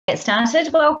Get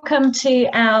started. Welcome to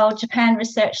our Japan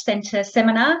Research Centre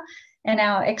seminar in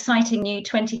our exciting new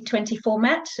 2020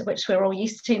 format, which we're all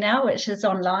used to now, which is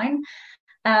online.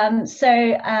 I'm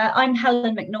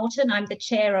Helen McNaughton. I'm the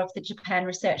chair of the Japan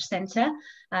Research Centre,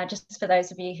 just for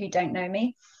those of you who don't know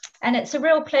me. And it's a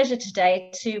real pleasure today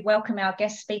to welcome our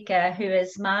guest speaker, who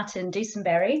is Martin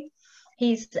Dusenberry.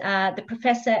 He's the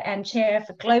professor and chair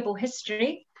for global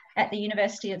history at the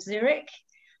University of Zurich.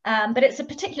 But it's a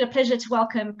particular pleasure to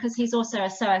welcome because he's also a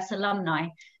SOAS alumni.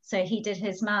 So he did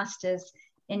his master's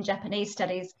in Japanese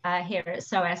studies here at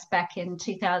SOAS back in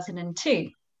 2002.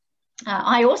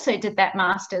 I also did that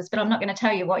master's, but I'm not going to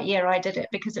tell you what year I did it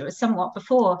because it was somewhat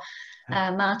before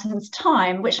Martin's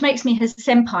time, which makes me his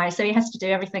senpai. So he has to do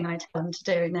everything I tell him to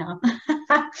do now.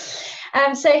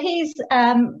 So he's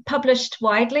published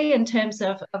widely in terms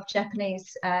of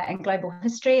Japanese and global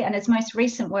history, and his most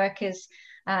recent work is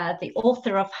the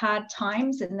author of Hard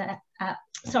Times in the,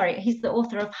 he's the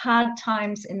author of Hard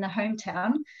Times in the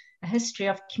Hometown, A History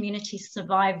of Community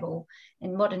Survival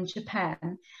in Modern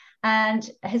Japan. And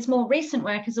his more recent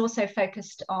work is also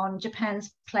focused on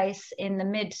Japan's place in the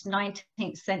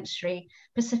mid-19th century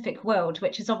Pacific world,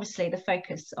 which is obviously the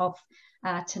focus of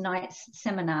tonight's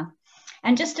seminar.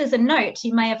 And just as a note,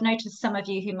 you may have noticed, some of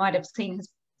you who might have seen his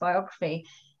biography,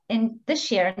 in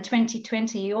this year, in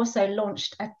 2020, he also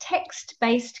launched a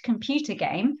text-based computer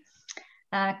game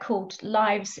called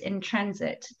Lives in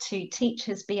Transit to teach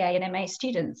his BA and MA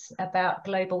students about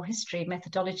global history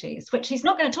methodologies, which he's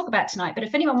not going to talk about tonight. But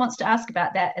if anyone wants to ask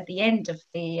about that at the end of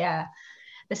the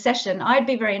session, I'd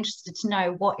be very interested to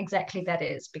know what exactly that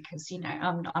is, because, you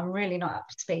know, I'm really not up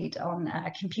to speed on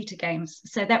computer games.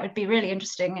 So that would be really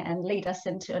interesting and lead us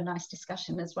into a nice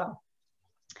discussion as well.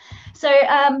 So,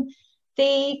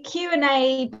 the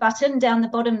Q&A button down the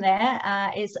bottom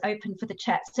there is open for the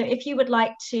chat. So if you would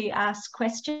like to ask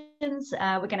questions,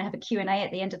 we're going to have a Q&A at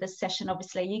the end of this session,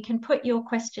 obviously. You can put your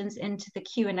questions into the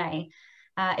Q&A.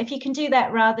 If you can do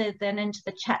that rather than into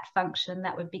the chat function,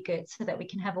 that would be good, so that we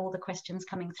can have all the questions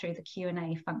coming through the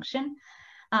Q&A function.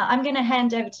 I'm going to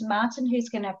hand over to Martin, who's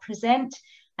going to present,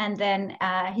 and then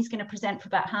he's going to present for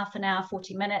about half an hour,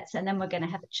 40 minutes, and then we're going to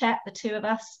have a chat, the two of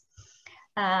us.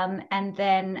 And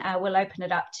then we'll open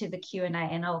it up to the Q&A,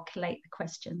 and I'll collate the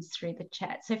questions through the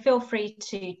chat. So feel free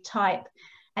to type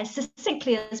as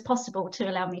succinctly as possible to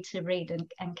allow me to read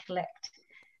and collect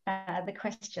the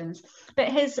questions. But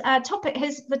his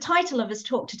the title of his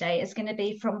talk today is going to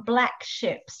be From Black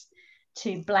Ships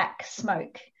to Black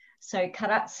Smoke. So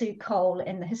Karatsu coal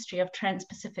in the history of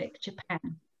transpacific Japan,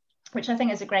 which I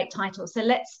think is a great title. So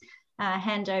let's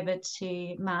hand over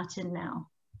to Martin now.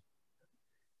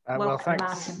 Well,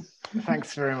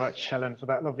 thanks very much, Helen, for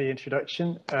that lovely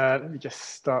introduction. Let me just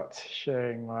start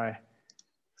sharing my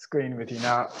screen with you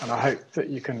now, and I hope that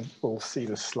you can all see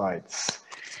the slides.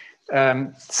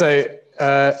 Many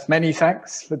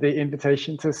thanks for the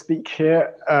invitation to speak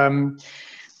here.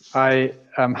 I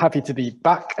am happy to be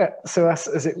back at SOAS,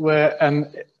 as it were,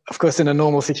 and of course, in a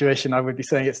normal situation, I would be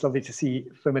saying it's lovely to see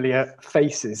familiar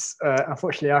faces.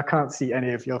 Unfortunately, I can't see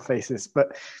any of your faces,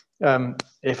 but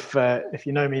if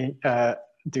you know me,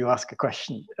 do ask a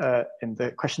question in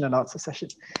the question and answer session.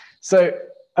 So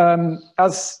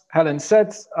as Helen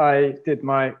said, I did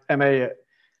my MA at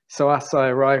SOAS. I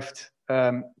arrived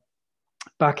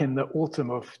back in the autumn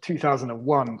of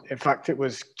 2001. In fact, it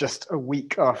was just a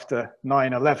week after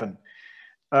 9/11.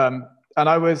 And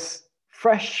I was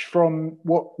fresh from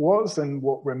what was and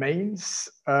what remains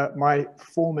my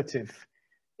formative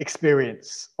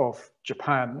experience of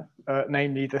Japan,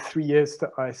 namely the 3 years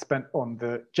that I spent on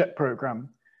the JET program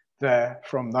there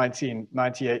from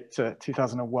 1998 to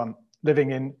 2001,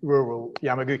 living in rural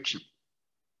Yamaguchi.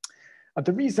 And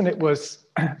the reason it was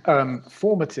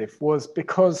formative was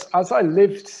because as I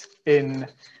lived in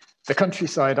the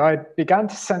countryside, I began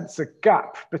to sense a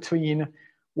gap between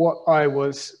what I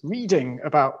was reading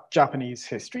about Japanese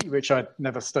history, which I'd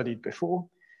never studied before,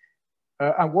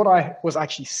 and what I was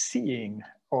actually seeing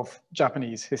of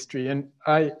Japanese history. And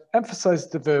I emphasize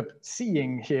the verb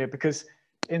seeing here because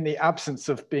in the absence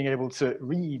of being able to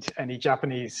read any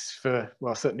Japanese for,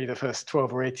 well, certainly the first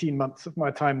 12 or 18 months of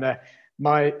my time there,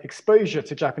 my exposure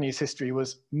to Japanese history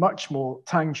was much more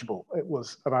tangible. It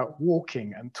was about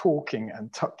walking and talking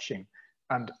and touching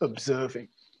and observing.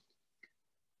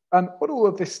 And what all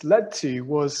of this led to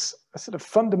was a sort of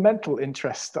fundamental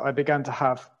interest that I began to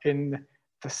have in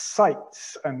the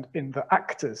sites and in the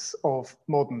actors of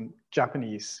modern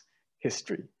Japanese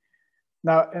history.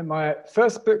 Now, in my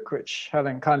first book, which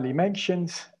Helen kindly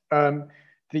mentioned,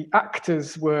 the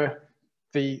actors were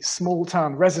the small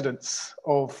town residents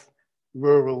of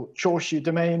rural Choshu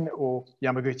domain, or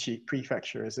Yamaguchi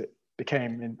prefecture as it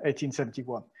became in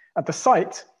 1871. And the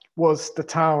site was the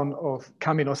town of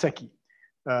Kaminoseki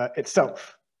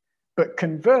itself. But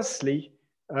conversely,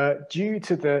 due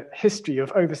to the history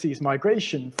of overseas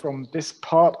migration from this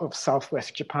part of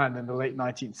southwest Japan in the late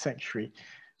 19th century,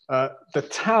 the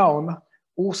town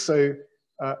also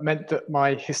meant that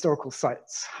my historical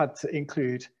sites had to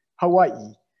include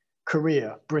Hawaii,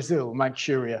 Korea, Brazil,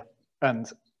 Manchuria,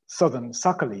 and southern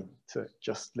Sakhalin, to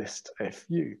just list a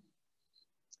few.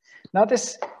 Now,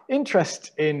 this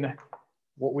interest in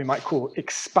what we might call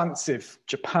expansive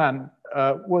Japan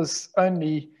was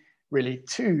only really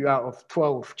 2 out of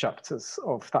 12 chapters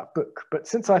of that book. But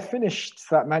since I finished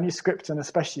that manuscript, and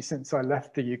especially since I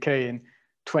left the UK in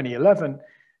 2011,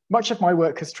 much of my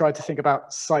work has tried to think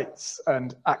about sites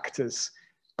and actors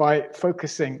by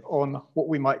focusing on what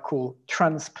we might call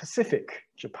trans-Pacific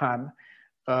Japan,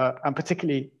 and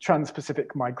particularly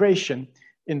trans-Pacific migration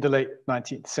in the late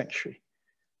 19th century.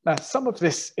 Now, some of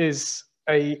this is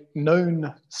a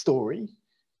known story,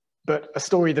 but a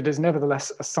story that is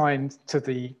nevertheless assigned to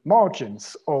the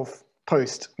margins of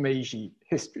post-Meiji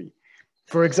history.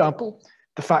 For example,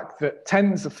 the fact that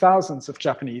tens of thousands of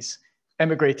Japanese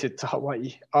emigrated to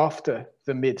Hawaii after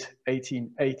the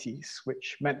mid-1880s,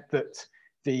 which meant that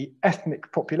the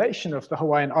ethnic population of the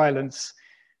Hawaiian Islands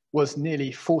was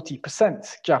nearly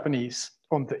 40% Japanese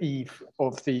on the eve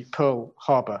of the Pearl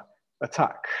Harbor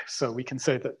attack. So we can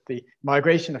say that the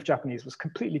migration of Japanese was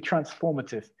completely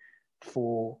transformative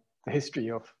for the history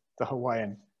of the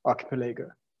Hawaiian archipelago.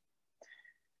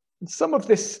 And some of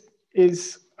this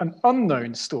is an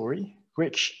unknown story,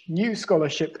 which new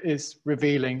scholarship is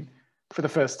revealing for the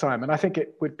first time. And I think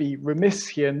it would be remiss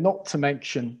here not to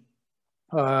mention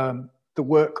the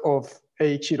work of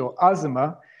Eiichiro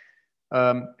Azuma,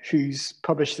 who's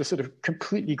published a sort of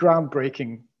completely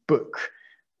groundbreaking book,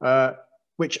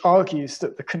 which argues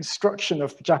that the construction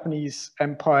of the Japanese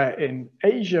empire in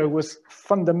Asia was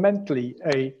fundamentally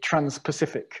a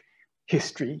trans-Pacific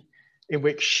history in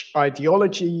which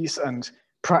ideologies and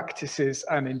practices,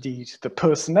 and indeed the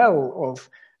personnel of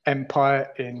empire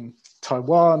in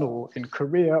Taiwan or in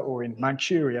Korea or in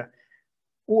Manchuria,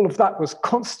 all of that was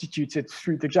constituted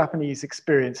through the Japanese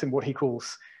experience in what he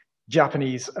calls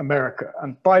Japanese America.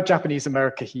 And by Japanese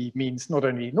America, he means not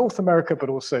only North America, but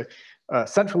also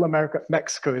Central America.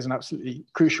 Mexico is an absolutely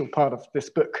crucial part of this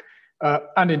book,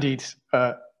 and indeed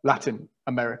Latin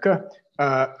America.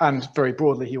 And very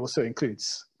broadly, he also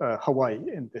includes Hawaii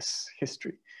in this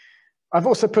history. I've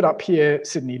also put up here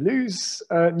Sidney Liu's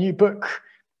new book,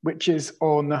 which is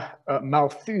on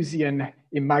Malthusian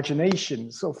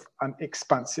imaginations of an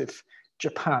expansive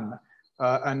Japan.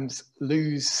 And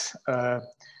Liu's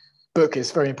book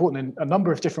is very important in a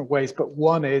number of different ways, but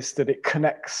one is that it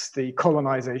connects the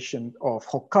colonization of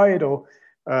Hokkaido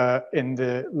in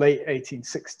the late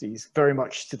 1860s very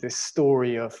much to this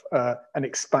story of an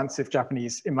expansive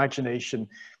Japanese imagination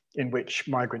in which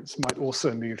migrants might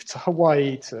also move to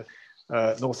Hawaii, to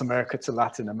North America, to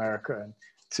Latin America, and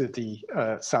to the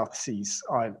South Seas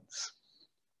Islands.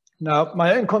 Now,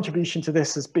 my own contribution to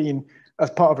this has been as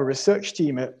part of a research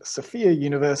team at Sophia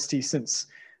University since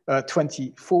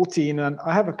 2014, and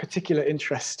I have a particular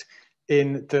interest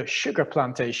in the sugar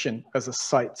plantation as a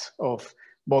site of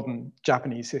modern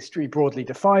Japanese history, broadly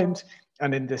defined,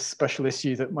 and in this special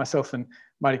issue that myself and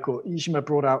Mariko Iijima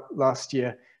brought out last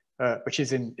year, which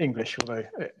is in English, although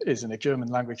it is in a German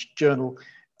language journal,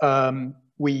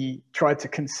 we tried to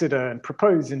consider and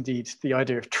propose indeed the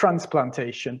idea of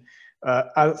transplantation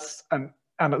as an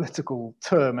analytical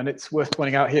term. And it's worth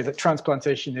pointing out here that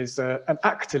transplantation is an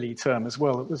actorly term as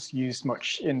well. It was used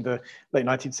much in the late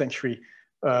 19th century,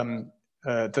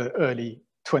 the early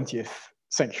 20th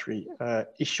century.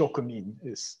 Ishokumin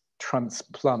is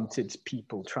transplanted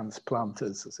people,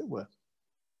 transplanters, as it were.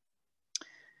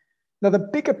 Now, the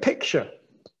bigger picture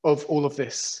of all of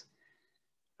this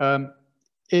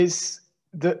is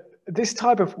that this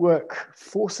type of work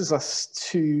forces us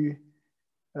to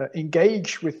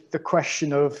engage with the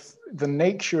question of the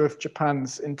nature of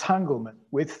Japan's entanglement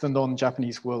with the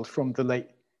non-Japanese world from the late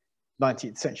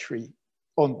 19th century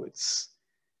onwards.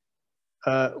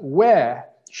 Where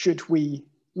should we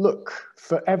look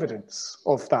for evidence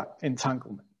of that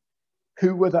entanglement?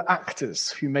 Who were the actors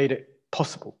who made it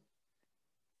possible?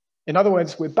 In other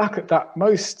words, we're back at that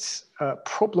most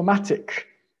problematic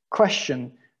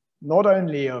question, not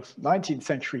only of 19th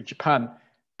century Japan,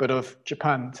 but of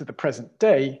Japan to the present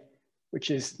day,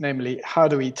 which is namely, how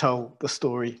do we tell the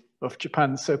story of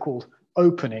Japan's so-called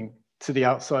opening to the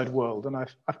outside world? And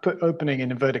I've put opening in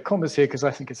inverted commas here because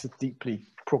I think it's a deeply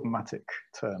problematic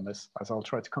term, as I'll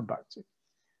try to come back to.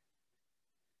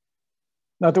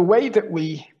 Now, the way that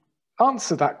we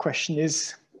answer that question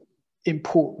is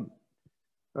important.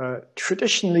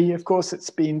 Traditionally, of course, it's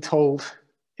been told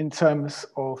in terms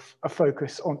of a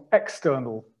focus on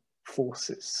external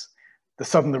forces. The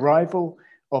sudden arrival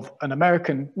of an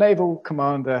American naval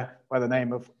commander by the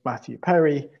name of Matthew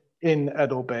Perry in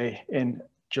Edel Bay in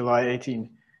July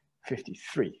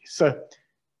 1853. So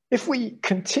if we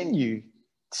continue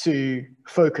to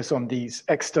focus on these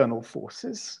external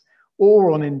forces,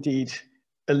 or on indeed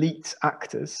elite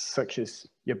actors such as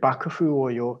your Bakufu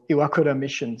or your Iwakura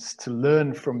missions to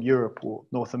learn from Europe or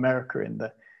North America in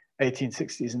the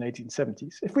 1860s and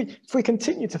 1870s, if we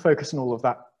continue to focus on all of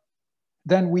that,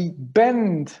 then we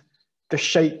bend the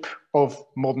shape of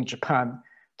modern Japan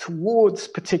towards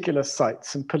particular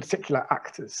sites and particular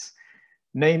actors,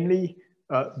 namely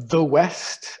the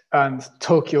West and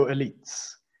Tokyo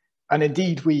elites. And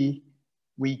indeed, we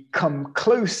come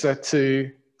closer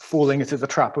to falling into the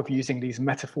trap of using these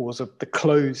metaphors of the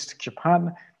closed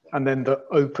Japan and then the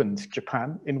opened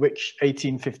Japan, in which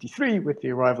 1853, with the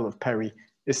arrival of Perry,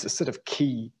 is a sort of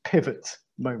key pivot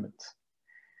moment.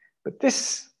 But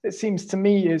this, it seems to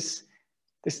me, is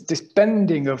this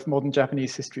bending of modern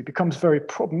Japanese history becomes very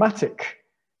problematic,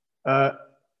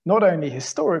 not only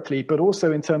historically, but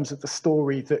also in terms of the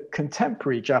story that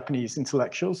contemporary Japanese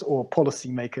intellectuals or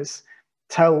policymakers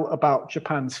tell about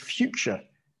Japan's future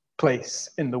place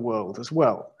in the world as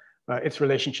well. Its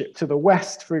relationship to the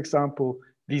West, for example,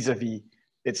 vis-a-vis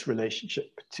its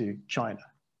relationship to China.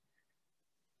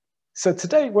 So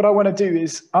today, what I want to do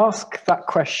is ask that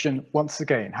question once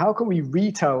again. How can we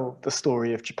retell the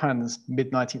story of Japan's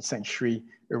mid-19th century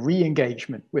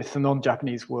re-engagement with the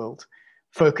non-Japanese world,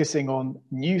 focusing on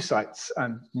new sites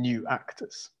and new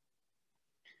actors?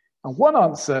 And one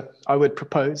answer I would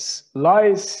propose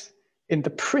lies in the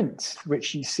print,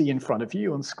 which you see in front of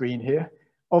you on screen here,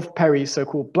 of Perry's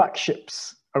so-called black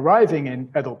ships arriving in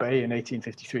Edel Bay in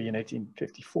 1853 and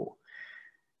 1854.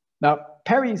 Now,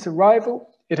 Perry's arrival,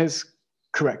 it has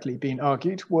correctly been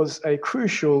argued, was a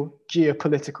crucial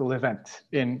geopolitical event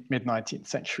in mid-19th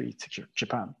century to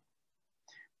Japan.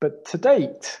 But to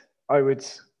date, I would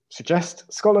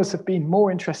suggest scholars have been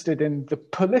more interested in the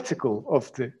political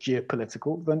of the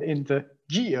geopolitical than in the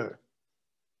geo.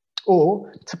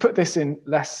 Or, to put this in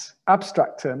less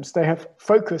abstract terms, they have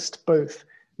focused both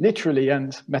literally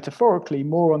and metaphorically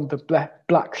more on the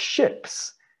black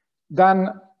ships than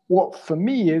what for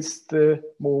me is the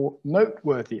more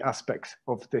noteworthy aspect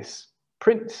of this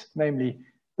print, namely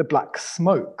the black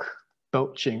smoke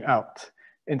belching out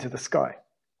into the sky.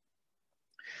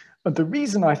 And the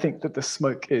reason I think that the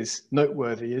smoke is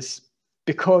noteworthy is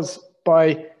because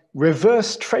by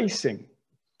reverse tracing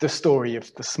the story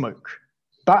of the smoke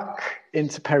back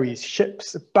into Perry's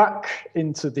ships, back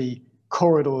into the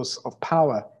corridors of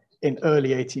power in early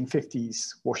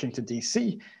 1850s Washington,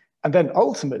 DC, and then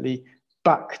ultimately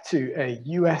back to a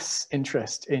US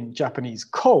interest in Japanese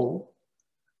coal,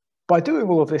 by doing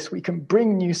all of this, we can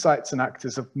bring new sites and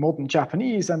actors of modern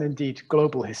Japanese and indeed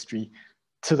global history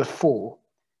to the fore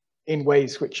in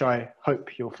ways which I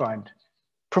hope you'll find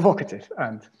provocative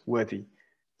and worthy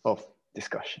of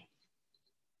discussion.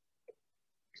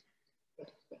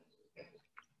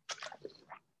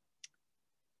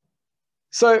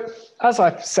 So, as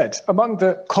I've said, among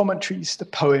the commentaries, the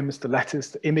poems, the letters,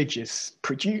 the images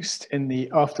produced in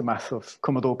the aftermath of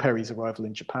Commodore Perry's arrival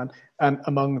in Japan, and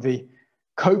among the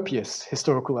copious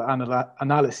historical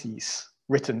analyses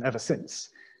written ever since,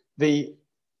 the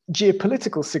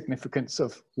geopolitical significance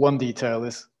of one detail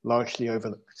is largely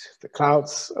overlooked: the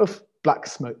clouds of black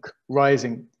smoke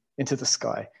rising into the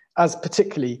sky, as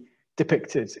particularly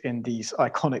depicted in these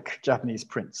iconic Japanese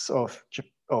prints of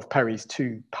Perry's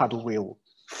two paddle wheel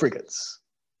frigates.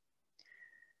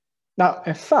 Now,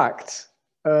 in fact,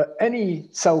 any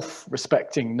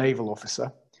self-respecting naval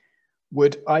officer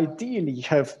would ideally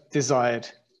have desired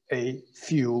a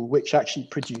fuel which actually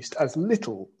produced as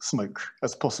little smoke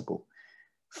as possible,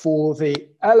 for the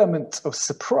element of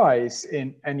surprise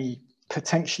in any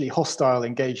potentially hostile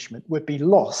engagement would be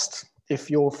lost if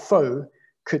your foe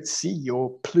could see your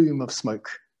plume of smoke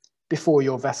before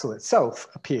your vessel itself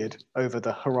appeared over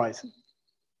the horizon.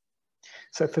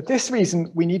 So for this reason,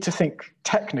 we need to think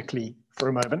technically for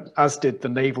a moment, as did the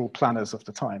naval planners of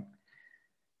the time.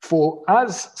 For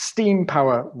as steam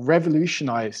power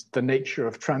revolutionized the nature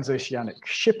of transoceanic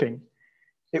shipping,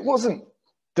 it wasn't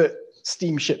that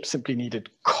steamships simply needed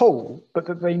coal, but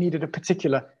that they needed a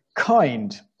particular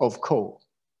kind of coal.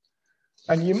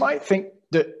 And you might think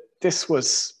that this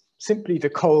was simply the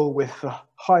coal with the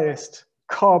highest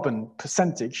carbon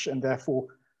percentage, and therefore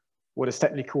what is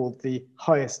technically called the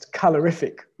highest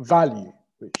calorific value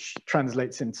which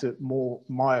translates into more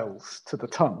miles to the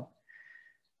ton.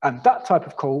 And that type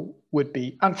of coal would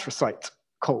be anthracite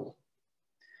coal.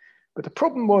 But the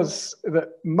problem was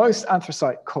that most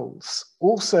anthracite coals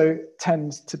also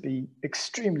tend to be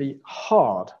extremely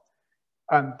hard.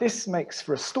 And this makes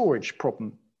for a storage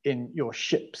problem in your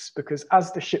ships, because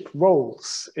as the ship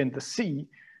rolls in the sea,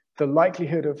 the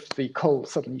likelihood of the coal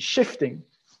suddenly shifting,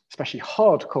 especially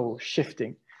hard coal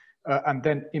shifting, and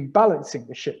then imbalancing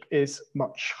the ship is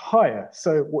much higher.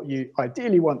 So what you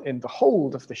ideally want in the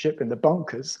hold of the ship, in the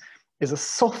bunkers, is a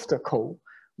softer coal,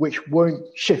 which won't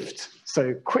shift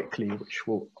so quickly, which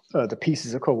will, the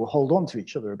pieces of coal will hold on to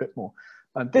each other a bit more.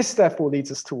 And this therefore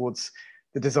leads us towards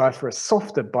the desire for a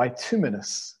softer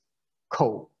bituminous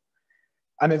coal.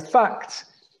 And in fact,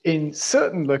 in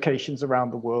certain locations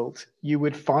around the world, you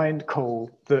would find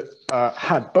coal that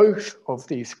had both of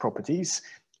these properties.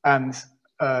 And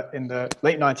in the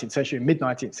late 19th century,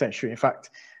 mid-19th century, in fact,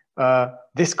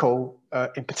 this coal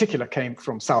in particular came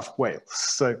from South Wales,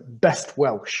 so Best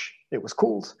Welsh it was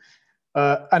called.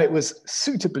 And it was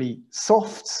suitably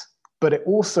soft, but it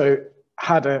also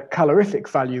had a calorific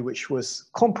value which was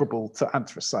comparable to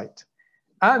anthracite.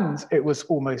 And it was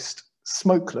almost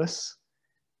smokeless,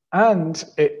 and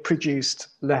it produced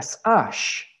less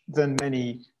ash than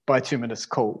many bituminous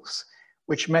coals,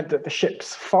 which meant that the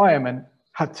ship's firemen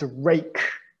had to rake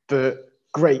the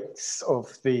grates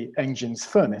of the engine's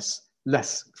furnace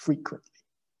less frequently.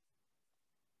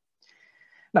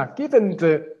 Now, given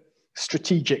the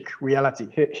strategic reality,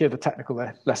 here the technical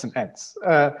lesson ends.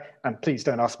 And please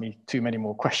don't ask me too many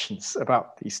more questions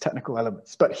about these technical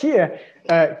elements. But here,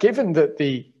 given that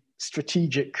the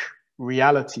strategic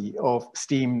reality of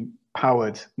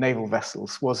steam-powered naval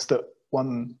vessels was that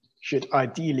one should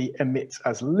ideally emit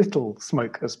as little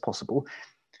smoke as possible,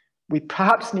 we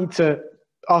perhaps need to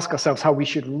ask ourselves how we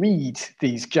should read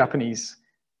these Japanese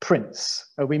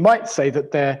prints. We might say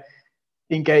that they're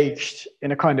engaged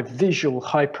in a kind of visual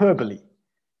hyperbole.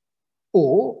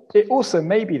 Or it also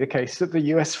may be the case that the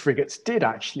US frigates did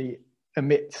actually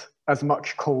emit as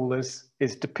much coal as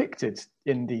is depicted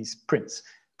in these prints.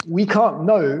 We can't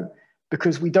know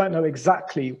because we don't know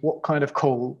exactly what kind of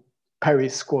coal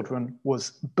Perry's squadron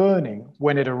was burning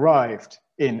when it arrived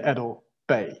in Edo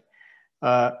Bay.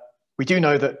 We do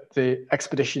know that the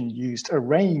expedition used a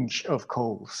range of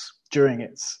coals during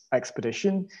its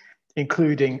expedition,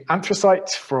 including anthracite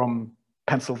from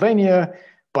Pennsylvania,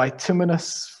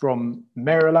 bituminous from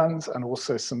Maryland, and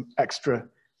also some extra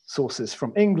sources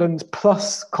from England,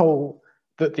 plus coal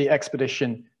that the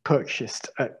expedition purchased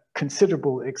at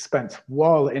considerable expense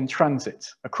while in transit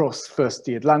across first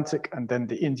the Atlantic and then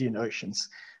the Indian Oceans,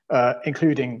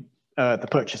 including the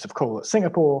purchase of coal at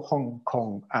Singapore, Hong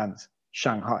Kong, and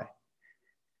Shanghai.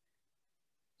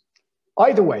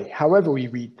 Either way, however we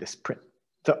read this print,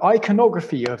 the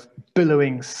iconography of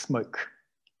billowing smoke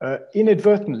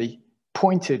inadvertently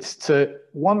pointed to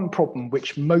one problem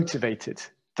which motivated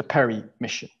the Perry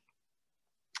mission.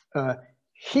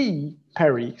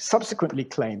 Perry, subsequently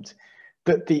claimed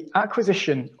that the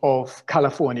acquisition of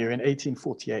California in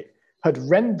 1848 had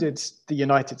rendered the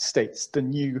United States the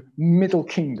new Middle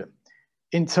Kingdom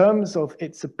in terms of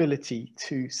its ability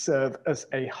to serve as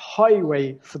a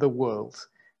highway for the world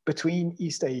between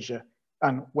East Asia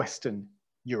and Western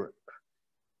Europe.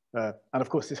 And of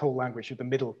course, this whole language of the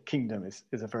Middle Kingdom is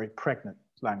a very pregnant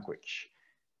language.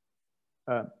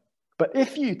 But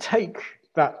if you take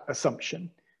that assumption,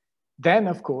 then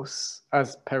of course,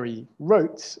 as Perry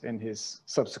wrote in his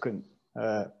subsequent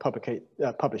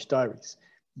published diaries,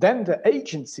 then the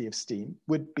agency of steam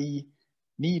would be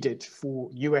needed for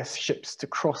US ships to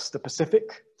cross the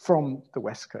Pacific from the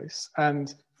West Coast.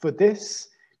 And for this,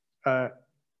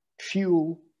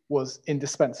 fuel was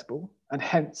indispensable, and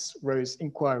hence rose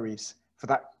inquiries for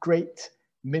that great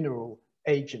mineral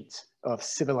agent of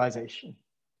civilization,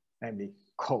 namely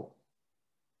coal.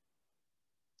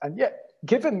 And yet,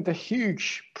 given the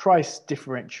huge price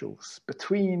differentials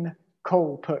between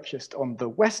coal purchased on the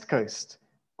west coast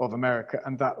of America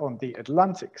and that on the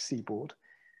Atlantic seaboard,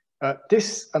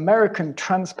 this American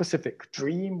transpacific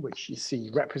dream, which you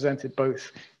see represented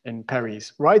both in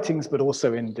Perry's writings, but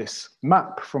also in this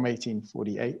map from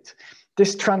 1848,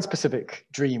 this transpacific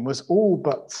dream was all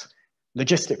but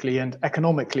logistically and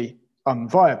economically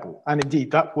unviable. And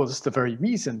indeed, that was the very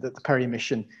reason that the Perry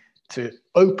mission to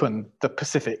open the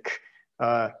Pacific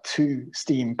to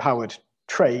steam-powered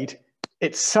trade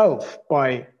itself,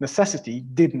 by necessity,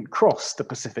 didn't cross the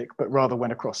Pacific, but rather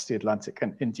went across the Atlantic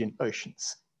and Indian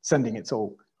Oceans, sending its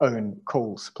own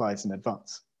coal supplies in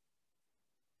advance.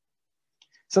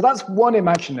 So that's one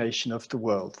imagination of the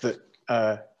world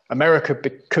that America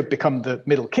could become the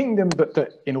Middle Kingdom, but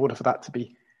that in order for that to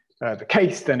be the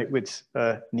case, then it would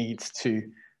need to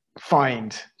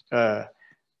find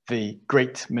the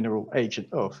great mineral agent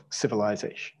of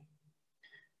civilization.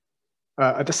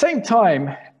 At the same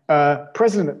time,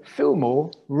 President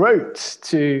Fillmore wrote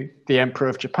to the Emperor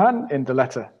of Japan in the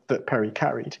letter that Perry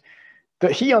carried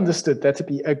that he understood there to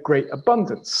be a great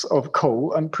abundance of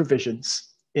coal and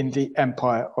provisions in the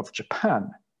Empire of Japan.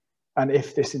 And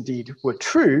if this indeed were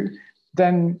true,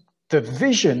 then the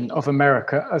vision of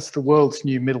America as the world's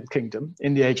new Middle Kingdom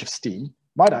in the age of steam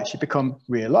might actually become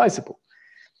realizable.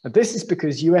 And this is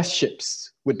because US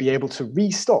ships would be able to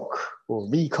restock or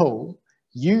recoal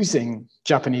using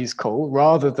Japanese coal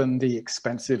rather than the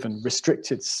expensive and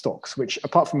restricted stocks, which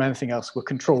apart from anything else were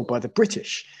controlled by the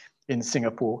British in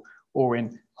Singapore or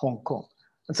in Hong Kong.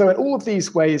 And so in all of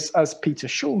these ways, as Peter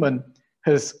Schulman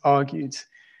has argued,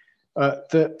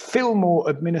 the Fillmore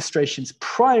administration's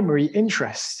primary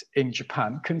interest in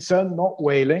Japan concerned not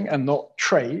whaling and not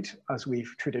trade, as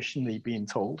we've traditionally been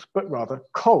told, but rather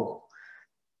coal.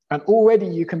 And already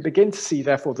you can begin to see,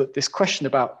 therefore, that this question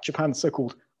about Japan's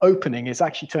so-called opening is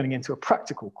actually turning into a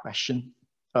practical question,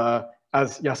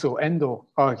 as Yasuo Endo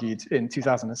argued in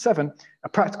 2007, a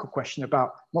practical question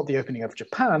about not the opening of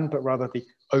Japan, but rather the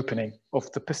opening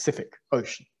of the Pacific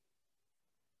Ocean.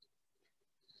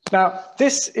 Now,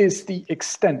 this is the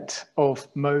extent of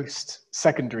most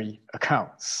secondary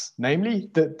accounts, namely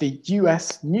that the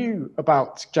US knew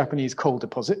about Japanese coal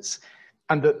deposits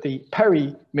and that the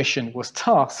Perry mission was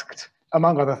tasked,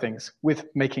 among other things, with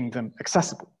making them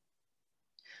accessible.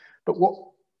 But what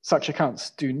such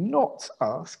accounts do not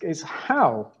ask is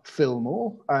how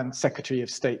Fillmore and Secretary of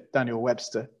State Daniel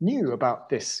Webster knew about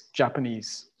this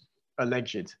Japanese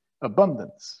alleged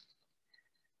abundance.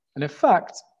 And in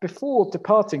fact, before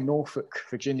departing Norfolk,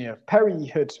 Virginia, Perry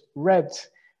had read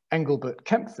Engelbert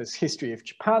Kempfer's History of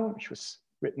Japan, which was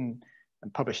written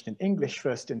and published in English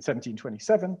first in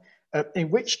 1727,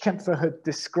 in which Kempfer had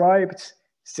described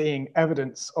seeing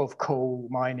evidence of coal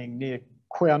mining near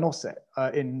Koyanose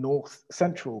in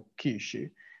north-central Kyushu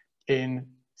in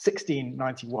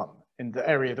 1691, in the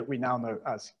area that we now know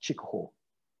as Chikuho.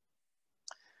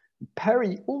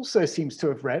 Perry also seems to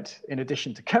have read, in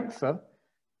addition to Kempfer,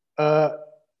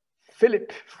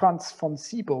 Philipp Franz von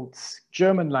Siebold's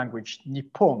German language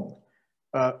Nippon,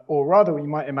 or rather we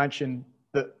might imagine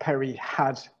that Perry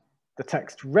had the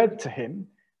text read to him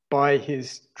by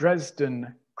his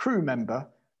Dresden crew member,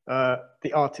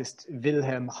 the artist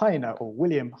Wilhelm Heine or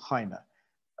William Heine,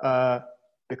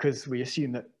 because we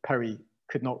assume that Perry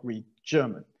could not read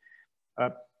German.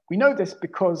 We know this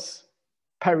because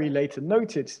Perry later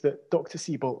noted that Dr.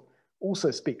 Siebold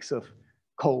also speaks of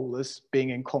coal as being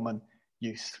in common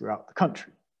use throughout the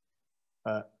country.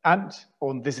 And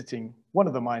on visiting one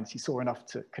of the mines, he saw enough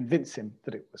to convince him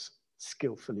that it was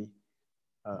skillfully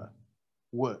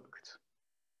worked.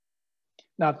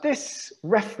 Now, this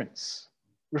reference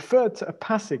referred to a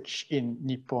passage in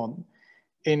Nippon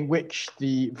in which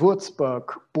the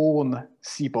Würzburg-born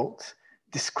Siebold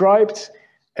described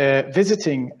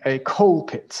visiting a coal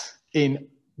pit in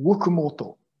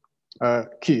Wukumoto,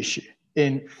 Kyushu,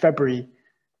 in February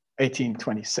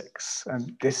 1826.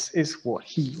 And this is what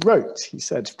he wrote. He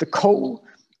said, "The coal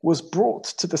was brought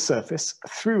to the surface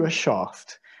through a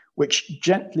shaft which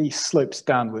gently slopes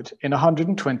downward in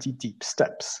 120 deep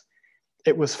steps.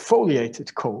 It was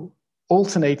foliated coal,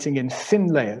 alternating in thin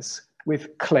layers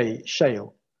with clay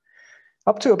shale.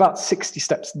 Up to about 60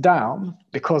 steps down,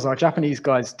 because our Japanese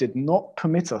guides did not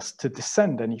permit us to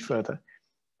descend any further,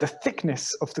 the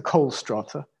thickness of the coal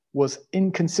strata was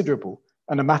inconsiderable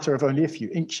and a matter of only a few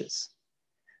inches.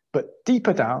 But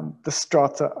deeper down, the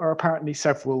strata are apparently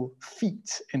several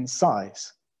feet in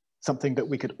size, something that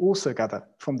we could also gather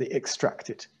from the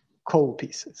extracted coal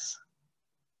pieces."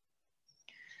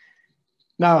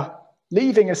 Now,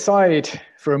 leaving aside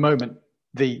for a moment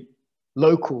the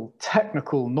local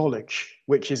technical knowledge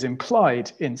which is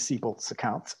implied in Siebold's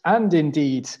account, and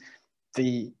indeed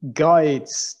the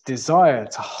guide's desire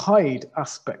to hide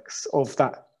aspects of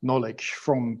that knowledge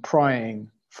from prying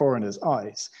foreigners'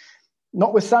 eyes,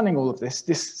 notwithstanding all of this,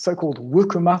 this so-called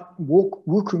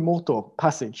Wukumoto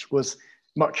passage was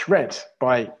much read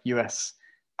by US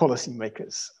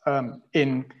policymakers.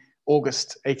 In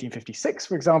August 1856,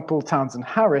 for example, Townsend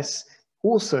Harris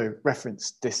also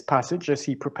referenced this passage as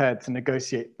he prepared to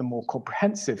negotiate the more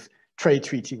comprehensive trade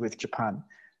treaty with Japan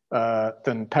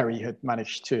than Perry had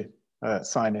managed to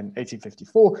sign in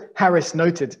 1854. Harris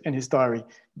noted in his diary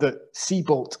that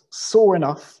Siebold saw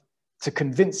enough to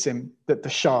convince him that the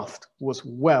shaft was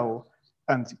well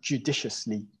and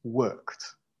judiciously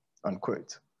worked,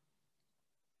 unquote.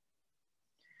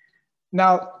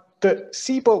 Now, the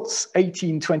Siebold's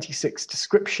 1826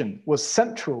 description was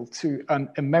central to an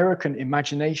American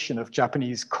imagination of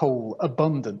Japanese coal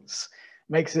abundance.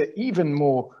 Makes it even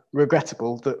more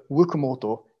regrettable that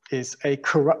Wukumoto is a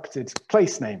corrupted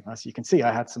place name. As you can see,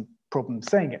 I had some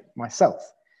problems saying it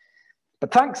myself.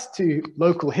 But thanks to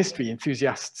local history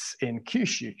enthusiasts in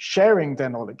Kyushu sharing their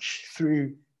knowledge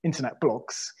through internet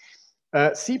blogs,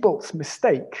 Siebold's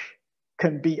mistake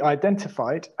can be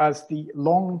identified as the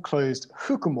long-closed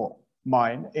Fukumo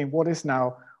mine in what is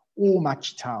now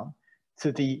Omachi town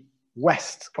to the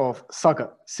west of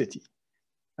Saga city.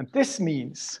 And this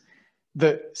means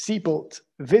that Siebold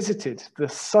visited the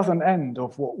southern end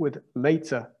of what would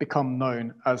later become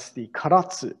known as the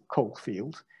Karatsu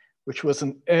coalfield, which was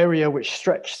an area which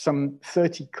stretched some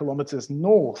 30 kilometers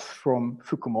north from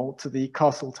Fukumo to the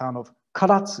castle town of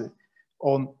Karatsu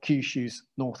on Kyushu's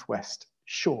northwest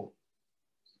shore.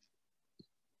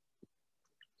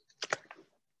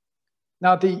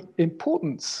 Now, the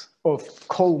importance of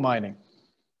coal mining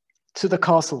to the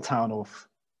castle town of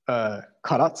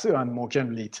Karatsu and more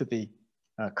generally to the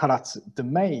Karatsu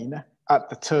domain at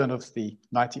the turn of the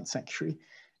 19th century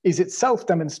is itself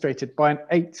demonstrated by an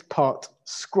 8-part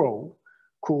scroll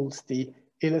called the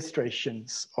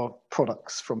Illustrations of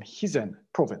Products from Hizen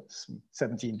province from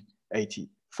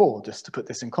 1784. Just to put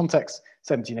this in context,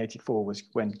 1784 was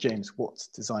when James Watt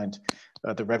designed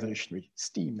the revolutionary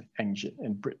steam engine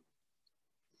in Britain.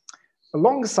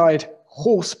 Alongside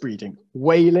horse breeding,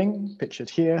 whaling, pictured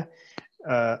here,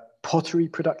 pottery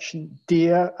production,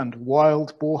 deer and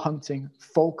wild boar hunting,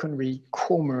 falconry,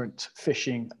 cormorant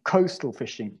fishing, coastal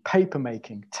fishing, paper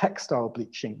making, textile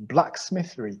bleaching,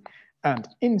 blacksmithery, and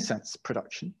incense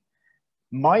production,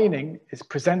 mining is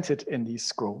presented in these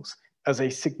scrolls as a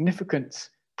significant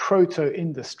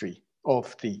proto-industry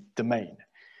of the domain.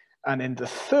 And in the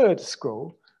third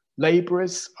scroll,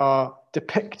 laborers are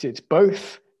depicted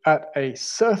both at a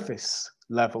surface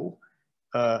level,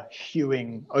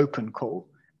 hewing open coal,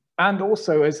 and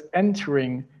also as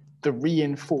entering the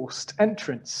reinforced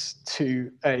entrance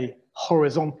to a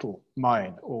horizontal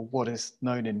mine, or what is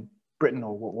known in Britain,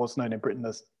 or what was known in Britain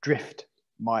as drift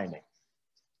mining.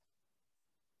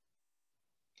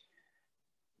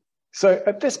 So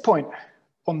at this point,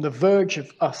 on the verge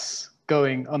of us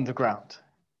going underground,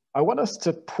 I want us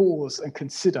to pause and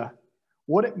consider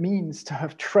what it means to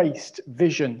have traced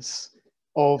visions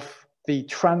of the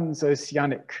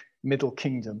transoceanic Middle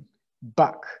Kingdom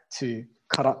back to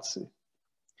Karatsu.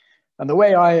 And the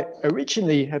way I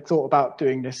originally had thought about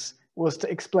doing this was to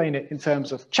explain it in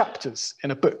terms of chapters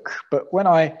in a book. But when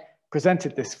I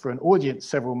presented this for an audience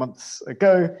several months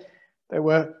ago, there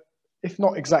were, if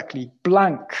not exactly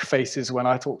blank faces when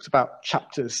I talked about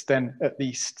chapters, then at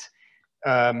least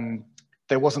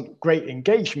there wasn't great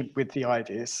engagement with the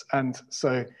ideas. And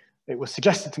so it was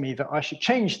suggested to me that I should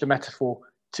change the metaphor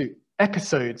to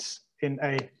episodes in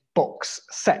a box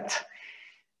set.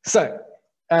 So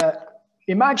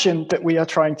imagine that we are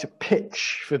trying to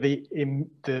pitch for the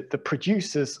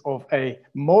producers of a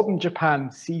Modern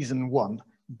Japan Season 1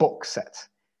 box set,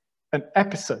 an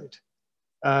episode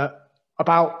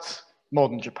about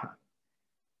modern Japan.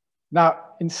 Now,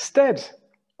 instead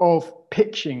of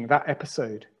pitching that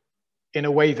episode in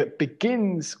a way that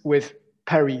begins with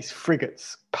Perry's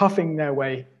frigates puffing their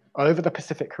way over the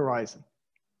Pacific horizon,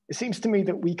 it seems to me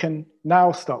that we can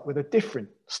now start with a different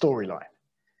storyline.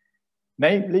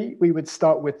 Namely, we would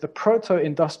start with the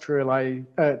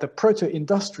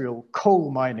proto-industrial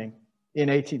coal mining in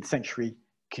 18th century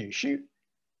Kyushu,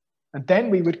 and then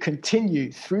we would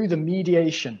continue through the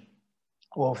mediation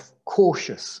of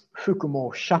cautious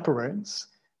Fukumo chaperones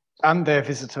and their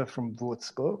visitor from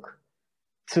Würzburg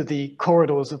to the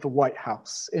corridors of the White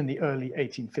House in the early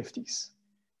 1850s.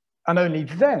 And only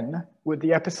then would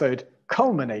the episode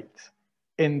culminate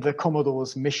in the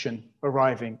Commodore's mission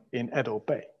arriving in Edo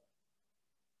Bay.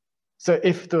 So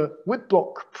if the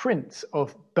woodblock print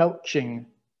of belching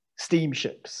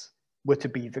steamships were to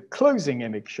be the closing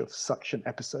image of such an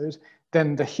episode,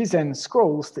 then the Hizen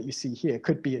scrolls that you see here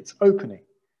could be its opening,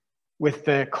 with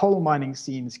their coal mining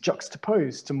scenes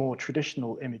juxtaposed to more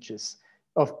traditional images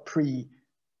of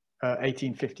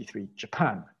pre-1853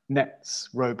 Japan, nets,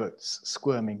 rowboats,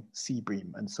 squirming sea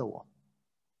bream, and so on.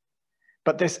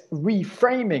 But this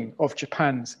reframing of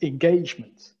Japan's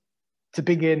engagement to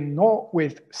begin not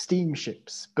with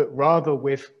steamships, but rather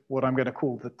with what I'm going to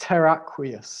call the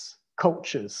terraqueous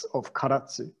cultures of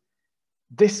Karatsu.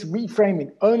 This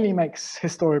reframing only makes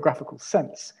historiographical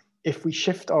sense if we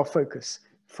shift our focus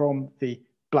from the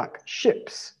black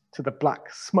ships to the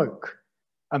black smoke,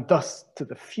 and thus to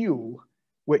the fuel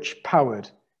which powered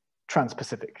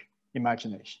transpacific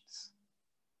imaginations.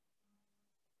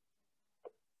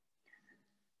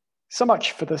 So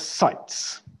much for the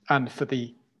sights and for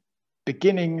the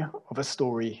beginning of a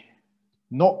story,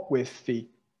 not with the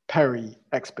Perry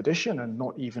expedition and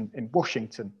not even in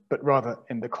Washington, but rather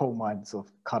in the coal mines of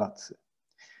Karatsu.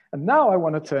 And now I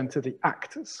want to turn to the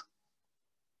actors.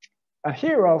 And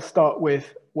here I'll start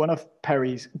with one of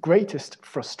Perry's greatest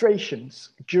frustrations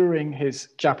during his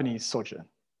Japanese sojourn.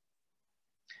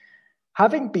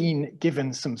 Having been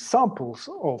given some samples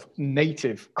of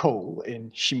native coal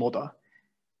in Shimoda,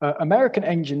 American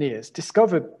engineers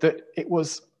discovered that it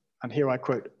was, and here I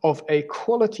quote, of a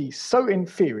quality so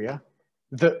inferior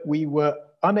that we were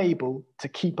unable to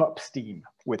keep up steam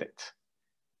with it.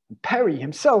 And Perry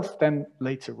himself then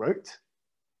later wrote,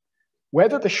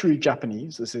 whether the shrewd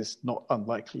Japanese, as is not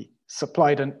unlikely,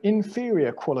 supplied an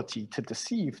inferior quality to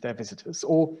deceive their visitors,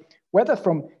 or whether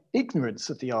from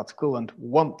ignorance of the article and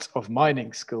want of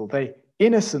mining skill, they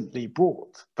innocently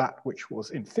brought that which was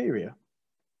inferior,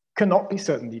 cannot be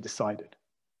certainly decided.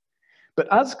 But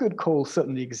as good coal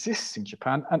certainly exists in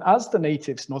Japan, and as the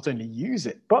natives not only use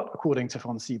it, but according to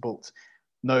von Siebold,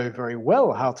 know very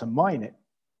well how to mine it,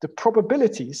 the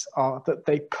probabilities are that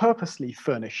they purposely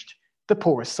furnished the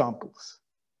poorest samples.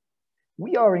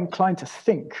 We are inclined to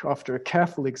think, after a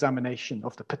careful examination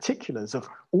of the particulars of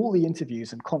all the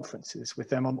interviews and conferences with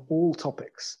them on all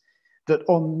topics, that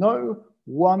on no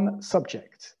one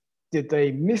subject did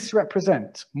they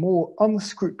misrepresent more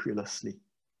unscrupulously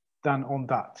than on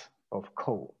that of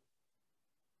coal.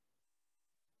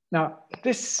 Now,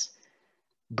 this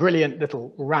brilliant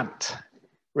little rant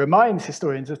reminds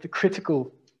historians of the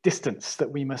critical distance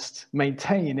that we must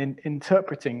maintain in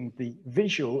interpreting the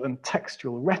visual and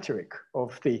textual rhetoric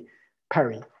of the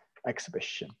Perry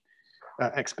expedition.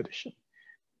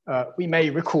 We may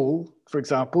recall, for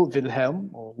example,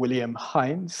 William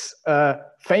Heinz, a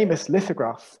famous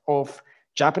lithograph of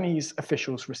Japanese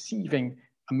officials receiving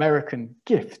American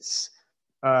gifts,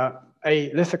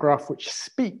 a lithograph which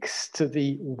speaks to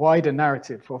the wider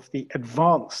narrative of the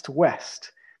advanced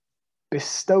West,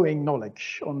 bestowing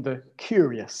knowledge on the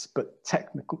curious but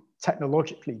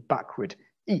technologically backward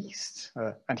East.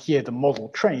 And here the model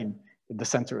train in the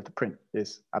center of the print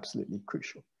is absolutely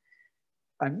crucial.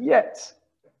 And yet,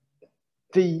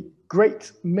 the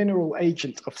great mineral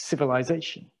agent of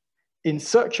civilization, in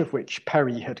search of which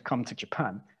Perry had come to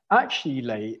Japan, actually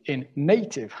lay in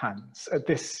native hands at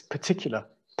this particular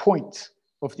point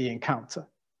of the encounter.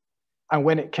 And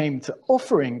when it came to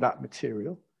offering that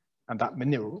material and that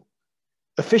mineral,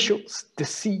 officials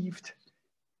deceived,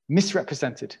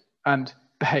 misrepresented, and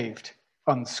behaved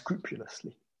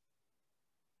unscrupulously.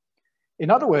 In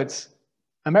other words,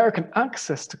 American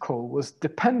access to coal was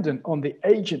dependent on the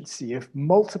agency of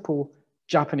multiple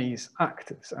Japanese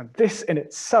actors, and this in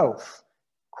itself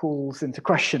calls into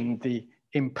question the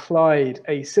implied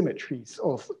asymmetries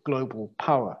of global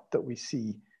power that we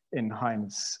see in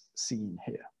Heinz's scene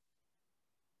here.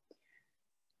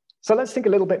 So let's think a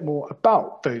little bit more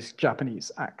about those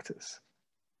Japanese actors.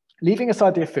 Leaving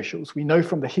aside the officials, we know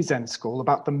from the Hizen Scroll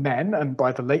about the men, and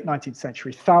by the late 19th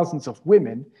century, thousands of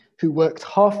women who worked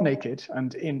half naked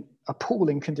and in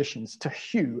appalling conditions to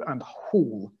hew and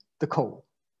haul the coal.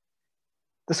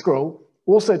 The scroll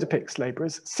also depicts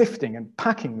laborers sifting and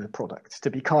packing the product to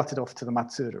be carted off to the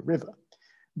Matsuura River.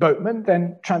 Boatmen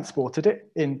then transported it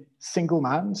in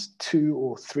single-manned 2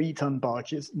 or 3 ton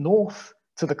barges north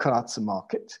to the Karatsu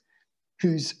market,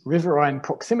 whose riverine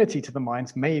proximity to the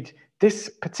mines made this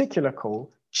particular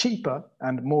coal cheaper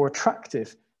and more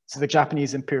attractive to the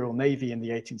Japanese Imperial Navy in the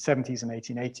 1870s and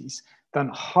 1880s than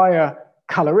higher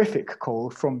calorific coal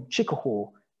from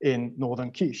Chikuho in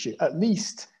northern Kyushu, at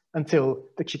least until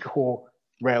the Chikuho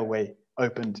Railway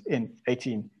opened in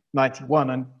 1891.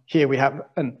 And here we have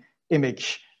an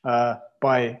image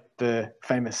by the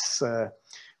famous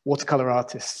watercolor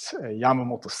artist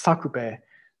Yamamoto Sakube,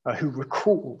 who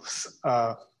recalls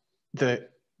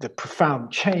the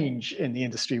profound change in the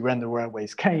industry when the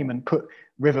railways came and put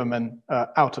rivermen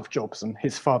out of jobs, and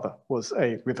his father was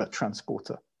a river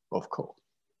transporter of coal.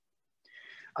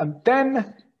 And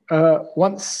then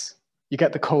once you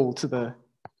get the coal to the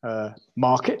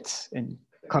market in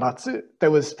Karatsu,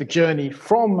 there was the journey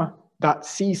from that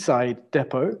seaside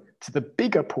depot to the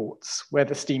bigger ports where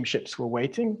the steamships were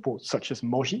waiting, ports such as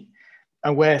Moji,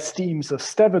 and where steams of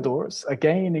stevedores,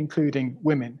 again including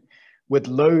women, would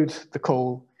load the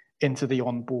coal into the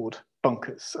onboard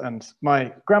bunkers. And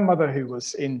my grandmother, who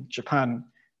was in Japan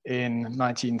in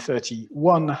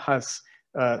 1931, has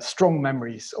strong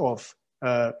memories of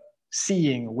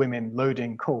seeing women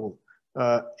loading coal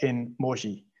in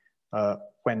Moji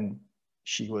when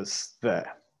she was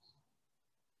there.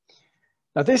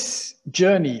 Now, this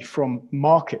journey from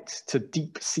market to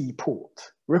deep sea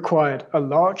port required a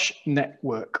large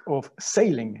network of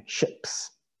sailing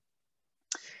ships.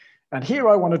 And here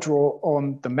I want to draw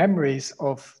on the memories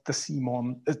of the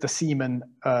seaman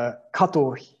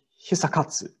Kato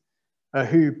Hisakatsu,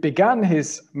 who began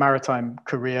his maritime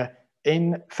career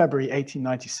in February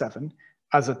 1897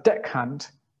 as a deckhand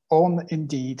on,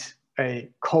 indeed, a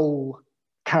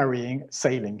coal-carrying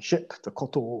sailing ship, the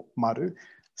Koto Maru,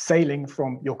 sailing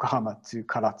from Yokohama to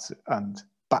Karatsu and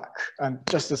back. And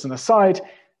just as an aside,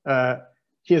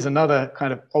 here's another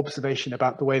kind of observation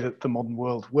about the way that the modern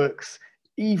world works.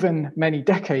 Even many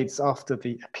decades after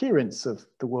the appearance of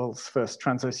the world's first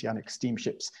transoceanic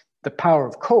steamships, the power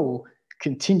of coal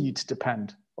continued to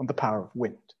depend on the power of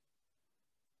wind.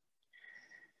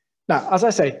 Now, as I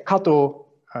say, Kato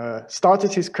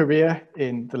started his career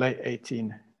in the late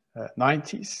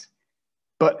 1890s,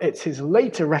 but it's his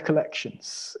later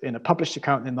recollections in a published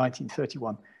account in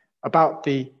 1931 about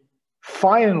the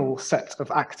final set of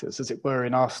actors, as it were,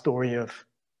 in our story of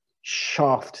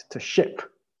shaft to ship,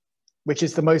 which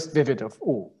is the most vivid of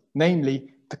all,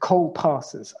 namely the coal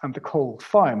passers and the coal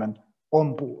firemen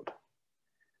on board.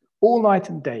 All night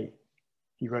and day,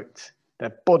 he wrote,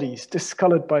 their bodies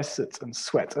discolored by soot and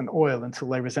sweat and oil until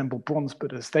they resemble bronze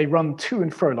Buddhas. They run to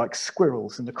and fro like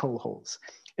squirrels in the coal holes.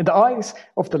 In the eyes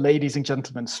of the ladies and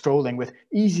gentlemen strolling with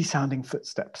easy-sounding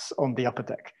footsteps on the upper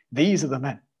deck, these are the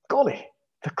men, golly,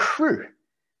 the crew,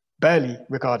 barely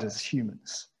regarded as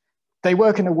humans. They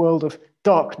work in a world of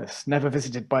darkness never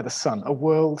visited by the sun, a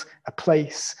world, a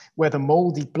place where the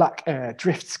moldy black air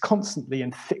drifts constantly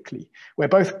and thickly, where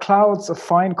both clouds of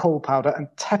fine coal powder and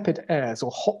tepid airs or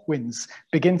hot winds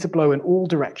begin to blow in all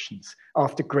directions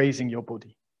after grazing your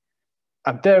body.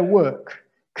 And their work,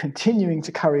 continuing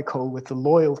to carry coal with the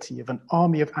loyalty of an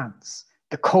army of ants,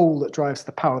 the coal that drives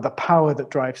the power that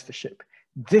drives the ship.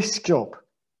 This job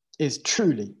is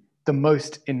truly the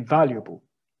most invaluable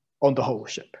on the whole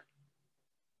ship.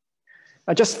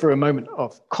 Now, just for a moment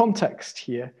of context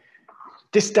here,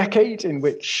 this decade in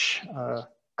which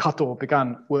Kato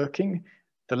began working,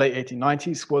 the late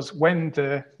 1890s, was when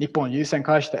the Nippon Yusen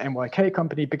Kaisha, the NYK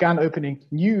company, began opening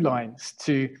new lines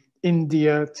to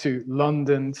India, to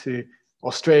London, to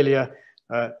Australia,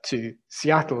 to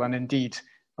Seattle, and indeed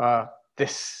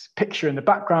this picture in the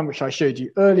background, which I showed you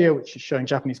earlier, which is showing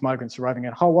Japanese migrants arriving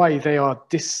in Hawaii, they are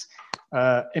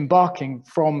embarking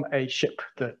from a ship,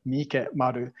 the Miike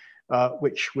Maru,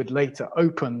 which would later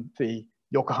open the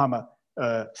Yokohama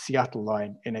Seattle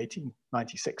line in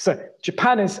 1896. So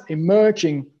Japan is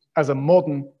emerging as a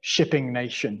modern shipping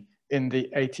nation in the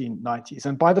 1890s.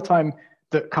 And by the time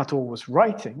that Kato was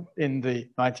writing in the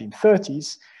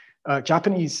 1930s,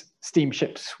 Japanese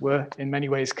steamships were in many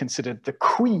ways considered the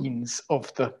queens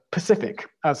of the Pacific,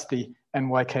 as the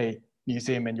NYK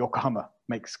Museum in Yokohama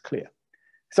makes clear.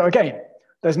 So again,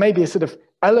 there's maybe a sort of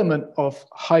element of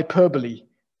hyperbole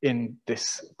in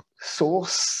this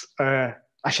source. I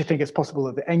actually think it's possible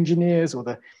that the engineers or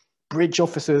the bridge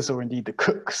officers or indeed the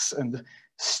cooks and the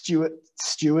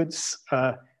stewards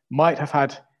might have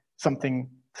had something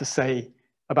to say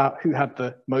about who had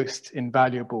the most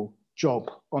invaluable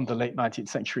job on the late 19th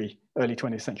century, early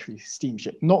 20th century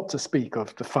steamship, not to speak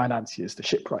of the financiers, the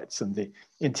shipwrights and the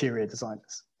interior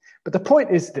designers. But the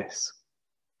point is this: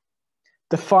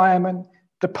 the firemen,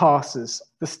 the passers,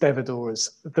 the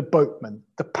stevedores, the boatmen,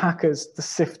 the packers, the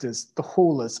sifters, the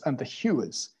haulers, and the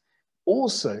hewers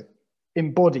also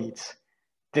embodied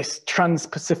this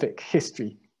trans-Pacific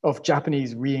history of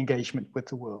Japanese re-engagement with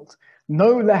the world,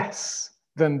 no less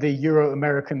than the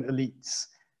Euro-American elites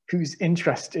whose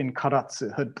interest in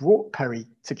Karatsu had brought Perry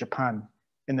to Japan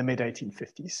in the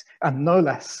mid-1850s, and no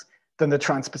less than the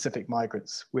trans-Pacific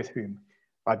migrants with whom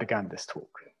I began this talk.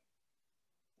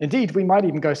 Indeed, we might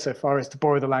even go so far as to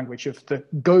borrow the language of the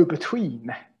go-between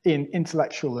in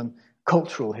intellectual and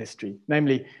cultural history,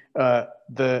 namely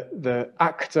the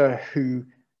actor who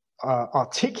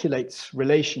articulates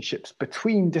relationships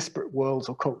between disparate worlds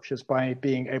or cultures by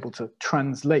being able to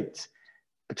translate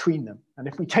between them. And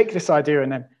if we take this idea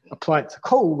and then apply it to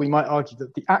coal, we might argue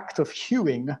that the act of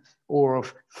hewing or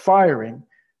of firing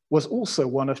was also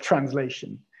one of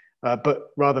translation,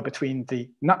 but rather between the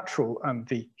natural and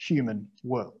the human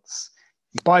worlds.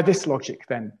 By this logic,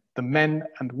 then, the men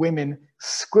and women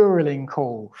squirreling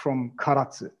coal from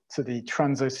Karatsu to the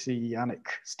transoceanic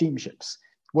steamships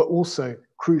were also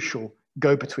crucial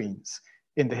go-betweens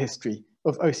in the history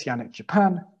of oceanic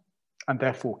Japan, and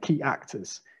therefore key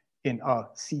actors in our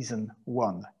season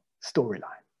 1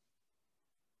 storyline.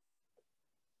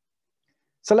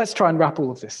 So let's try and wrap all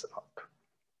of this up.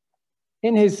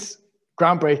 In his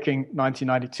groundbreaking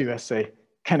 1992 essay,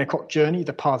 Kennecott Journey,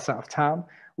 The Paths Out of Town,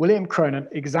 William Cronon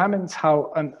examines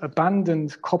how an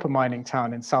abandoned copper mining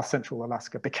town in South Central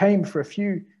Alaska became, for a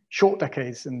few short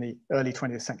decades in the early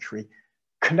 20th century,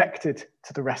 connected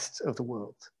to the rest of the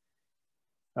world.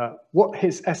 What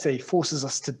his essay forces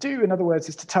us to do, in other words,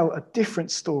 is to tell a different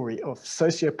story of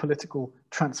socio-political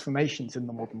transformations in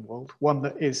the modern world, one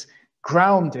that is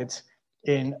grounded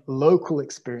in local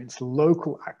experience,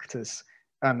 local actors,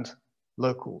 and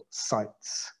local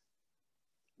sites.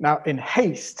 Now, in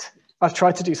haste, I've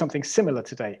tried to do something similar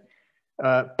today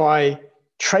by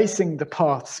tracing the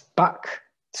paths back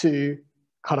to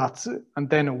Karatsu, and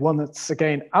then once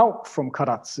again out from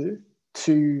Karatsu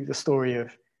to the story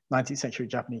of 19th century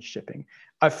Japanese shipping.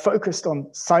 I've focused on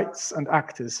sites and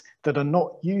actors that are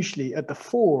not usually at the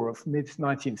fore of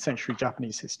mid-19th century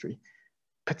Japanese history,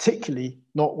 particularly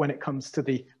not when it comes to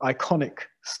the iconic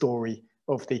story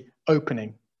of the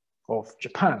opening of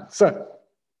Japan. So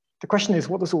the question is,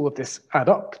 what does all of this add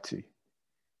up to?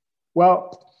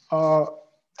 Well,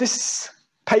 this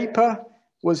paper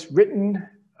was written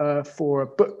for a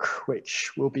book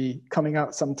which will be coming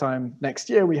out sometime next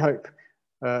year, we hope,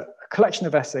 a collection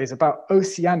of essays about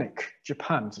oceanic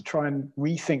Japan to try and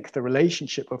rethink the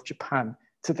relationship of Japan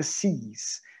to the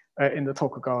seas in the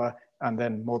Tokugawa and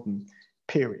then modern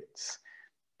periods.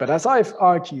 But as I've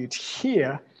argued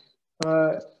here,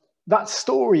 that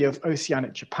story of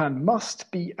oceanic Japan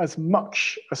must be as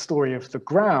much a story of the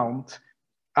ground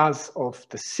as of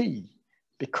the sea,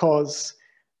 because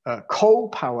coal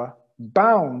power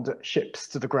bound ships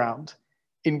to the ground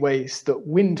in ways that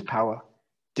wind power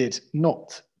did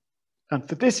not. And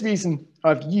for this reason,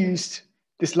 I've used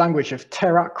this language of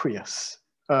terraqueous,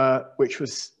 which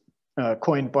was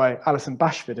coined by Alison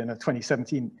Bashford in a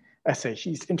 2017 essay.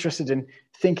 She's interested in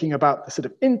thinking about the sort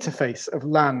of interface of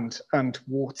land and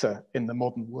water in the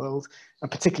modern world, and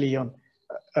particularly on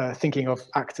thinking of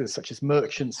actors such as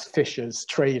merchants, fishers,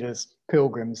 traders,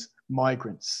 pilgrims,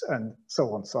 migrants, and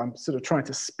so on. So I'm sort of trying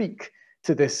to speak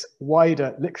to this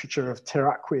wider literature of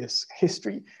terraqueous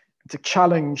history, to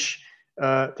challenge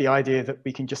the idea that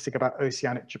we can just think about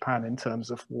oceanic Japan in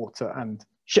terms of water and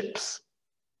ships.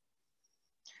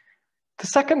 The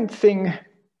second thing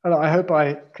that I hope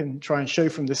I can try and show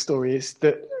from this story is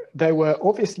that there were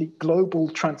obviously global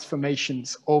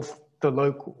transformations of the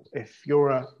local. If you're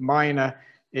a miner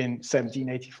in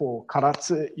 1784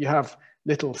 Karatsu, you have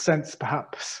little sense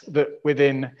perhaps that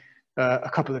within a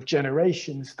couple of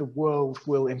generations, the world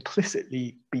will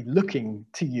implicitly be looking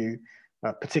to you,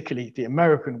 particularly the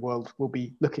American world will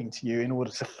be looking to you in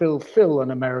order to fulfill an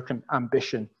American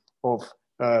ambition of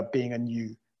being a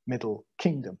new middle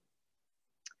kingdom.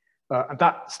 And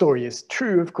that story is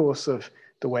true, of course, of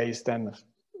the ways then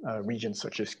regions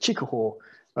such as Chikuho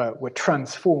were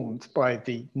transformed by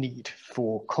the need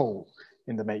for coal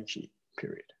in the Meiji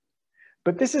period.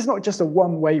 But this is not just a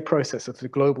one-way process of the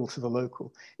global to the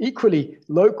local. Equally,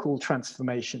 local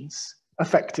transformations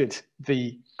affected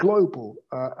the global.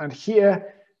 And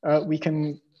here we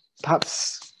can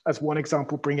perhaps, as one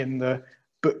example, bring in the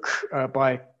book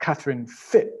by Catherine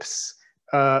Phipps,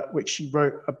 which she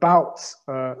wrote about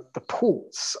the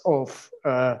ports of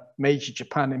Meiji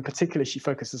Japan. In particular, she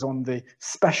focuses on the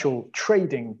special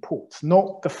trading ports,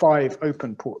 not the 5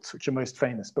 open ports, which are most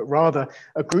famous, but rather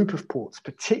a group of ports,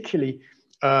 particularly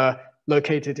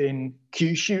located in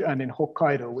Kyushu and in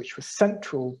Hokkaido, which was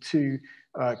central to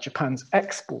Japan's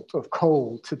export of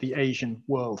coal to the Asian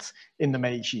world in the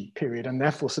Meiji period, and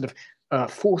therefore sort of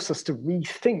force us to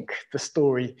rethink the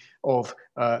story of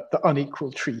the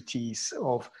unequal treaties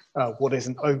of what is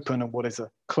an open and what is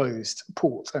a closed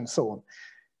port and so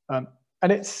on.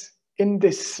 And it's in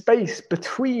this space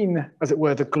between, as it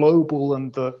were, the global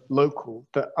and the local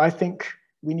that I think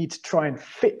we need to try and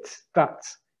fit that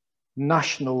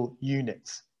national unit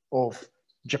of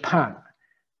Japan.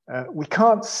 We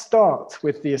can't start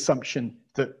with the assumption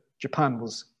that Japan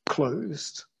was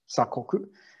closed, sakoku,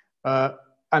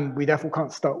 and we therefore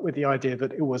can't start with the idea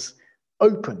that it was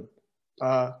open.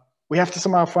 We have to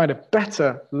somehow find a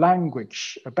better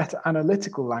language, a better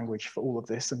analytical language for all of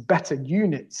this, and better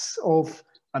units of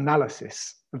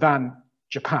analysis than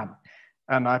Japan.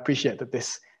 And I appreciate that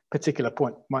this particular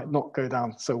point might not go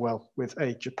down so well with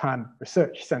a Japan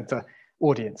Research Center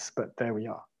audience, but there we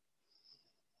are.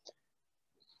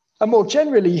 And more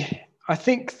generally, I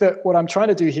think that what I'm trying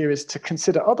to do here is to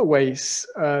consider other ways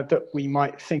that we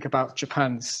might think about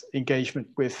Japan's engagement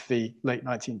with the late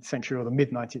 19th century or the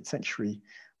mid-19th century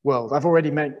world. I've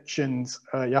already mentioned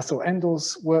Yasuo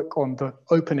Endo's work on the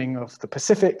opening of the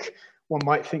Pacific. One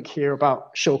might think here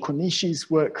about Shoko Nishi's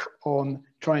work on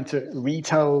trying to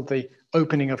retell the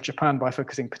opening of Japan by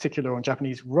focusing particularly on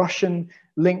Japanese-Russian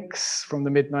links from the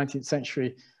mid-19th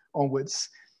century onwards.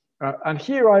 And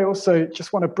here I also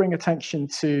just want to bring attention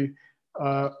to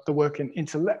the work in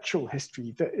intellectual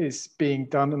history that is being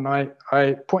done. And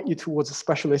I point you towards a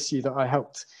special issue that I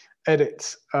helped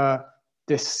edit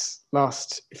this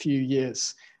last few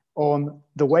years on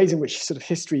the ways in which sort of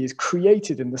history is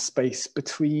created in the space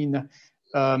between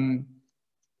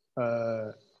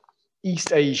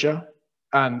East Asia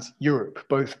and Europe,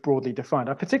 both broadly defined.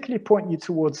 I particularly point you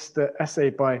towards the essay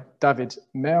by David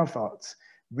Merwart,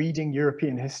 Reading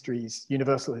European Histories,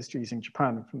 Universal Histories in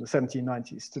Japan from the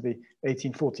 1790s to the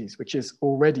 1840s, which is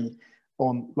already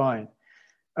online.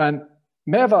 And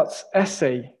Merwart's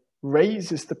essay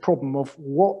raises the problem of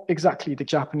what exactly the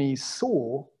Japanese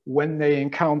saw when they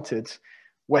encountered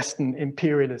Western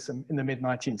imperialism in the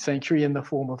mid-19th century in the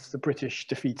form of the British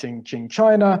defeating Qing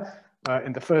China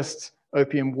in the First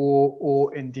Opium War,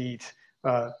 or indeed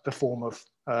the form of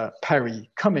Perry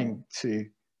coming to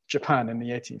Japan in the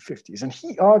 1850s. And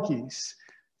he argues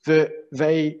that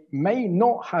they may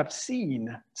not have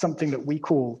seen something that we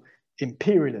call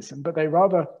imperialism, but they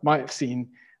rather might have seen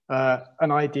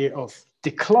an idea of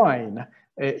decline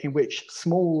in which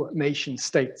small nation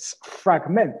states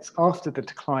fragment after the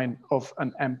decline of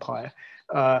an empire,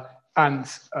 and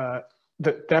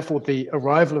that therefore the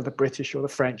arrival of the British or the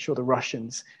French or the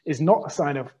Russians is not a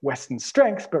sign of Western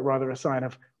strength, but rather a sign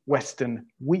of Western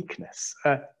weakness.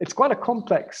 It's quite a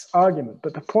complex argument,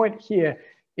 but the point here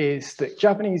is that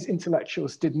Japanese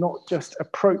intellectuals did not just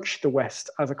approach the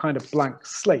West as a kind of blank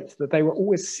slate, that they were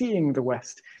always seeing the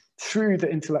West through the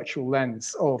intellectual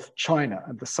lens of China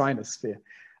and the Sinosphere.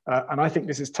 And I think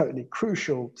this is totally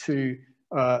crucial to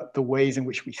the ways in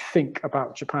which we think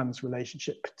about Japan's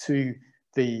relationship to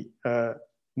the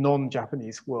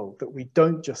non-Japanese world, that we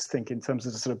don't just think in terms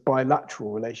of the sort of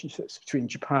bilateral relationships between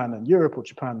Japan and Europe or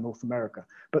Japan and North America,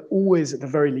 but always at the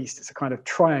very least it's a kind of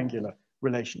triangular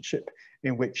relationship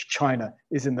in which China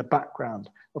is in the background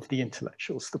of the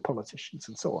intellectuals, the politicians,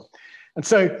 and so on. And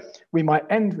so we might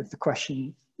end with the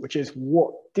question, which is,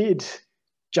 what did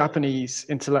Japanese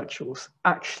intellectuals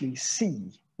actually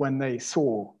see when they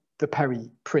saw the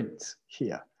Perry print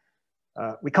here?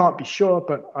 We can't be sure,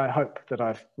 but I hope that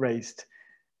I've raised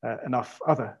enough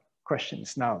other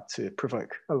questions now to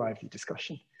provoke a lively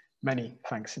discussion. Many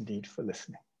thanks indeed for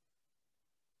listening.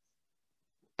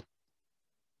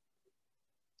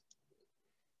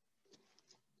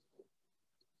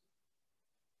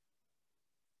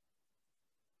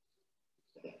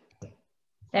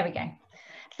 There we go.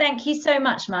 Thank you so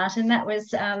much, Martin. That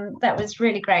was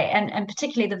really great, and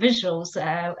particularly the visuals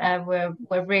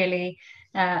were really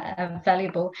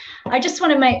valuable. I just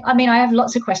want to make, I mean, I have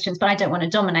lots of questions, but I don't want to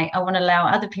dominate. I want to allow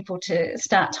other people to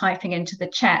start typing into the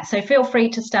chat. So feel free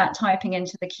to start typing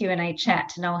into the Q&A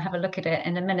chat, and I'll have a look at it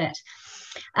in a minute.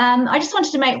 I just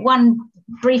wanted to make one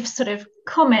brief sort of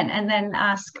comment and then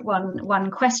ask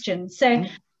one question. So.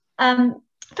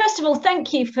 First of all,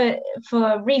 thank you for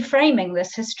reframing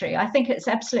this history. I think it's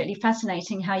absolutely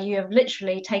fascinating how you have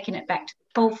literally taken it back to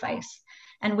the coalface.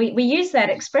 And we use that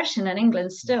expression in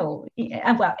England still,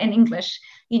 well, in English,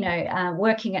 you know,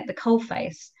 working at the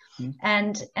coalface.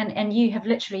 And you have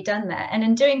literally done that. And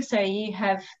in doing so, you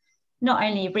have not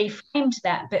only reframed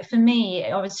that, but for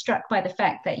me, I was struck by the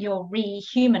fact that you're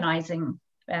rehumanizing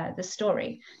the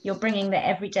story. You're bringing the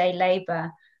everyday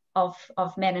labor of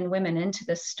men and women into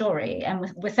this story, and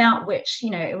without which, you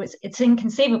know, it's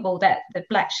inconceivable that the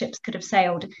black ships could have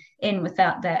sailed in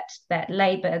without that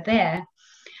labor there.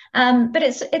 But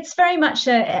it's very much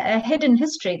a hidden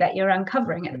history that you're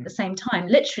uncovering at the same time,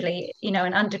 literally, you know,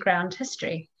 an underground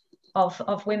history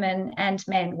of women and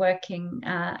men working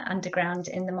underground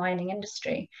in the mining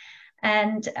industry.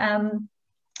 And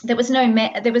there was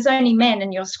only men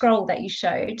in your scroll that you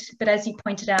showed, but as you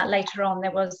pointed out later on,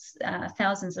 there was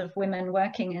thousands of women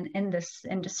working in this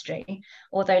industry,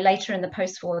 although later in the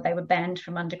post-war they were banned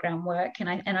from underground work. And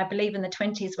I believe in the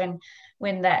 20s,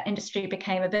 when that industry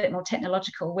became a bit more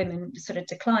technological, women sort of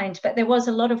declined, but there was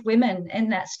a lot of women in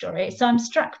that story. So I'm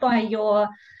struck by your,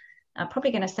 I'm probably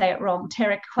going to say it wrong,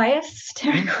 terraqueous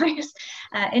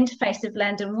interface of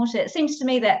land and water. It seems to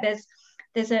me that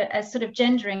there's a sort of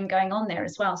gendering going on there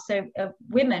as well. So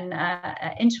women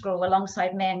are integral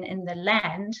alongside men in the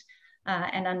land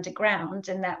and underground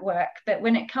in that work. But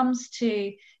when it comes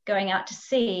to going out to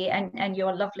sea, and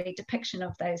your lovely depiction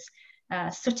of those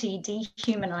sooty,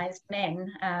 dehumanized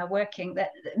men working,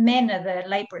 that men are the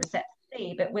laborers at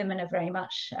sea, but women are very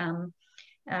much on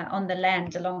the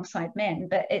land alongside men.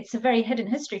 But it's a very hidden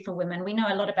history for women. We know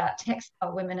a lot about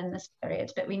textile women in this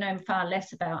period, but we know far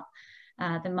less about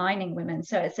the mining women.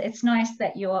 So it's nice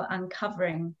that you're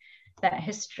uncovering that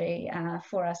history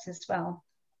for us as well.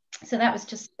 So that was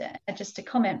just a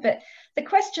comment. But the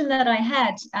question that I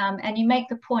had, and you make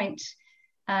the point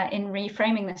in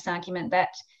reframing this argument,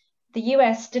 that the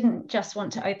US didn't just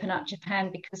want to open up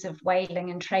Japan because of whaling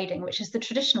and trading, which is the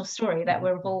traditional story that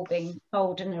we're all being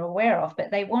told and are aware of, but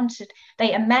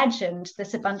they imagined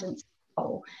this abundance of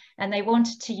coal, and they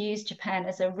wanted to use Japan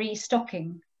as a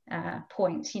restocking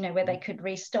point, you know, where they could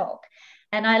restock.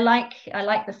 And I like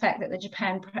the fact that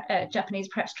the Japanese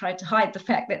perhaps tried to hide the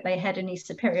fact that they had any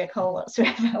superior coal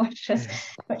whatsoever, which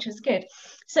was good.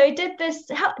 So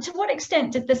to what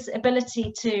extent did this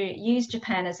ability to use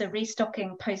Japan as a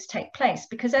restocking post take place?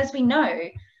 Because as we know,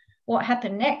 what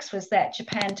happened next was that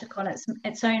Japan took on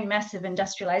its own massive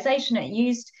industrialization. It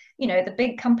used, you know, the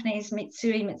big companies,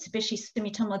 Mitsui, Mitsubishi,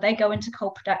 Sumitomo, they go into coal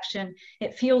production.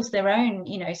 It fuels their own,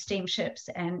 you know, steamships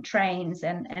and trains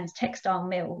and textile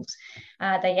mills.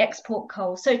 They export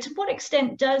coal. So to what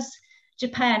extent does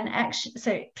Japan actually,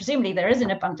 so presumably there is an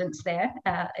abundance there,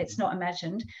 it's not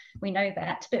imagined, we know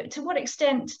that, but to what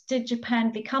extent did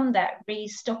Japan become that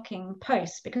restocking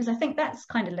post? Because I think that's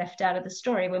kind of left out of the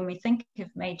story when we think of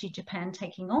Meiji Japan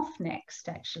taking off next,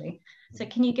 actually. So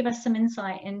can you give us some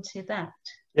insight into that?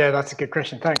 Yeah, that's a good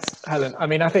question. Thanks, Helen. I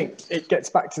mean, I think it gets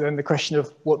back to then the question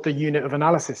of what the unit of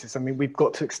analysis is. I mean, we've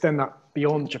got to extend that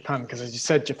beyond Japan, because as you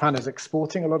said, Japan is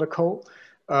exporting a lot of coal.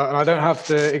 And I don't have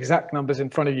the exact numbers in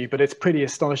front of you, but it's pretty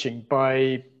astonishing.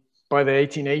 By the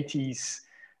 1880s,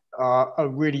 a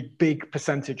really big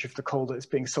percentage of the coal that's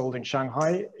being sold in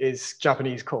Shanghai is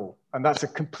Japanese coal. And that's a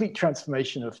complete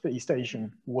transformation of the East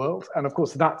Asian world. And of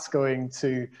course, that's going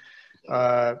to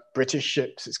British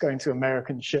ships, it's going to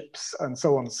American ships, and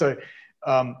so on. So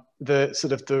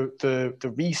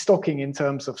the restocking in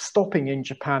terms of stopping in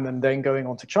Japan and then going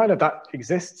on to China, that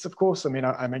exists, of course. I mean,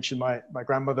 I mentioned my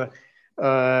grandmother.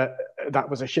 That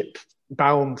was a ship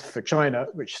bound for China,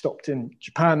 which stopped in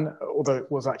Japan, although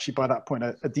it was actually by that point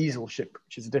a diesel ship,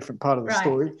 which is a different part of the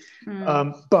story.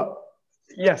 But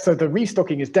yeah, so the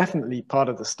restocking is definitely part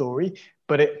of the story,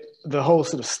 but the whole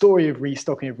sort of story of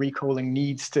restocking, of recoaling,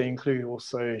 needs to include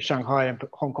also Shanghai and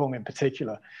Hong Kong in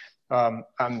particular.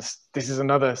 And this is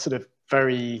another sort of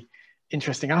very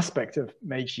interesting aspect of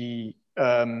Meiji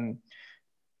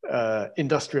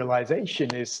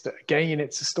industrialization, is that, again,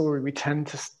 it's a story we tend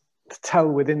to tell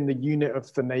within the unit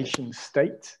of the nation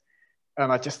state.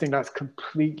 And I just think that's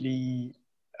completely,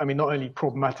 I mean, not only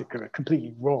problematic, but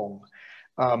completely wrong.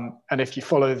 And if you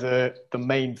follow the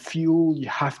main fuel, you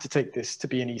have to take this to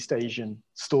be an East Asian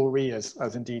story, as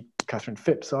indeed Catherine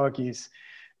Phipps argues.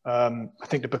 I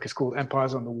think the book is called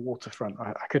Empires on the Waterfront.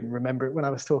 I couldn't remember it when I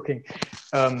was talking.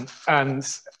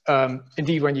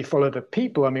 Indeed, when you follow the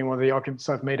people, I mean, one of the arguments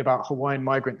I've made about Hawaiian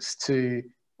migrants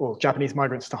or Japanese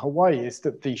migrants to Hawaii is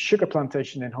that the sugar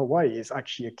plantation in Hawaii is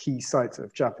actually a key site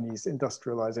of Japanese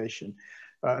industrialization.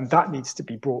 And that needs to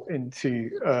be brought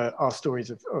into our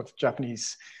stories of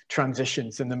Japanese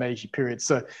transitions in the Meiji period.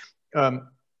 So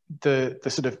the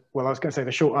sort of, well, I was going to say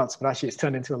the short answer, but actually it's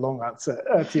turned into a long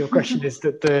answer to your question, is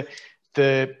that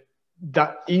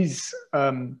that is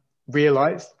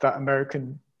realized, that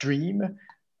American dream,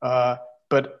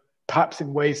 but perhaps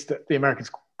in ways that the Americans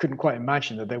couldn't quite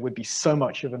imagine, that there would be so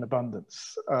much of an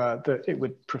abundance that it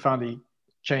would profoundly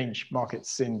change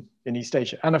markets in East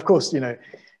Asia. And of course, you know,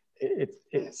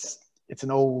 it's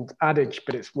an old adage,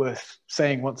 but it's worth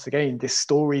saying once again, this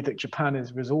story that Japan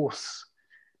is resource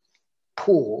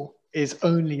poor is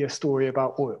only a story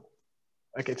about oil.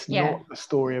 Like, it's not a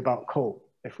story about coal.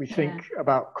 If we think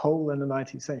about coal in the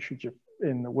 19th century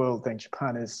in the world, then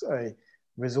Japan is a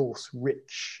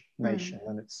resource-rich nation,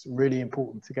 and it's really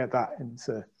important to get that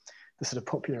into the sort of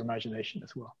popular imagination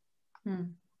as well.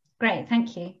 Great,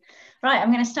 thank you. Right,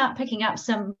 I'm going to start picking up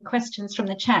some questions from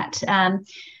the chat.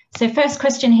 So first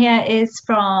question here is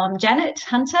from Janet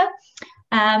Hunter.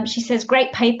 She says,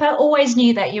 great paper, always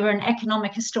knew that you were an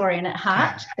economic historian at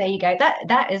heart. There you go,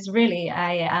 that is really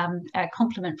a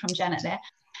compliment from Janet there.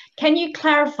 Can you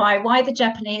clarify why the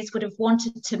Japanese would have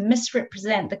wanted to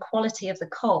misrepresent the quality of the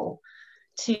coal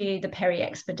to the Perry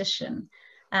expedition?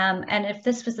 And if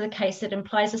this was the case, it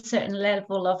implies a certain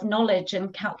level of knowledge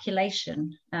and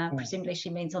calculation. Presumably she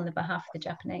means on the behalf of the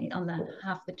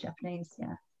Japanese,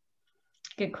 yeah.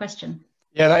 Good question.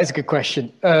 Yeah, that is a good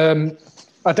question.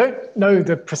 I don't know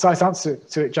the precise answer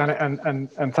to it, Janet,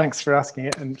 and thanks for asking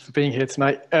it and for being here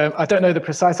tonight. I don't know the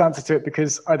precise answer to it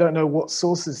because I don't know what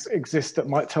sources exist that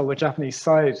might tell the Japanese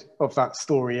side of that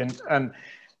story. And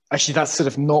actually, that's sort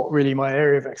of not really my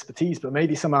area of expertise, but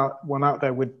maybe someone out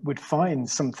there would find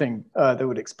something that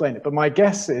would explain it. But my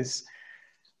guess is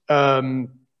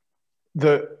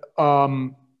because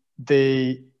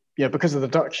of the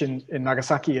Dutch in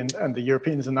Nagasaki and the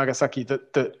Europeans in Nagasaki,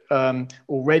 that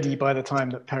already by the time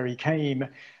that Perry came,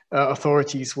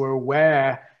 authorities were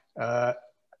aware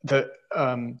that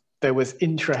there was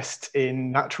interest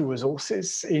in natural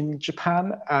resources in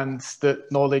Japan, and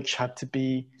that knowledge had to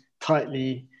be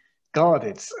tightly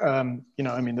guarded.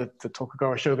 The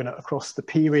Tokugawa shogunate across the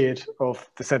period of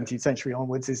the 17th century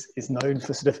onwards is known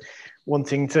for sort of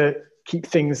wanting to keep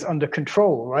things under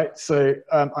control, right? So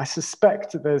I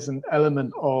suspect that there's an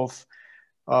element of,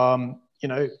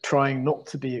 trying not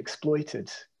to be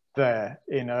exploited there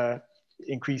in a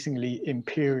increasingly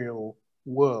imperial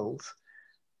world.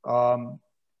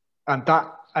 And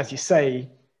that, as you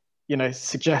say,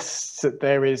 suggests that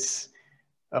there is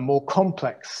a more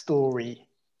complex story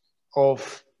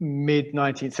of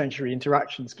mid-19th century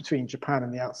interactions between Japan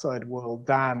and the outside world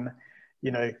than,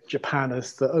 Japan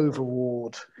as the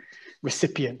overawed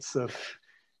recipients of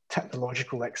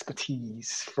technological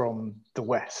expertise from the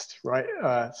West, right?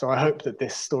 So I hope that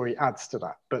this story adds to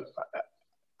that, but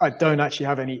I don't actually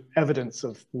have any evidence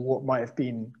of what might have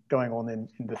been going on in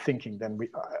the thinking then.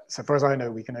 So far as I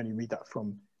know, we can only read that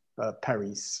from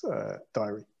Perry's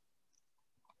diary.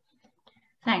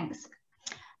 Thanks.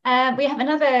 We have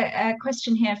another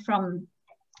question here from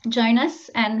Jonas,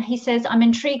 and he says, I'm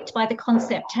intrigued by the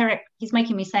concept, he's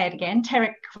making me say it again,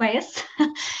 terraqueous,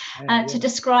 to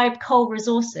describe coal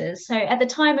resources. So at the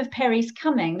time of Perry's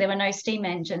coming, there were no steam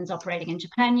engines operating in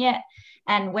Japan yet,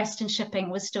 and Western shipping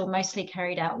was still mostly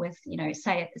carried out with,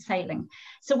 sailing.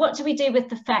 So what do we do with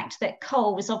the fact that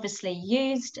coal was obviously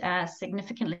used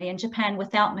significantly in Japan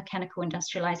without mechanical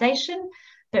industrialization,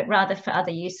 but rather for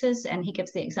other uses? And he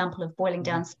gives the example of boiling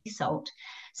down sea salt.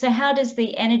 So how does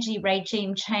the energy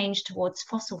regime change towards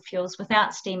fossil fuels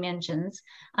without steam engines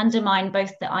undermine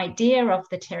both the idea of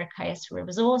the terraqueous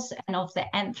resource and of the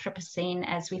Anthropocene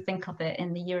as we think of it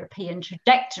in the European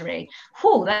trajectory?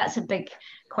 Whew, that's a big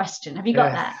question. Have you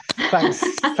got that?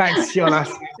 Thanks,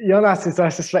 Jonas. Jonas is, I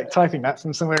suspect, typing that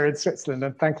from somewhere in Switzerland,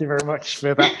 and thank you very much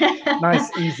for that nice,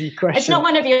 easy question. It's not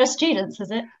one of your students,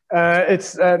 is it?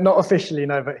 It's not officially,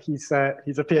 no, but he's a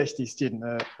PhD student,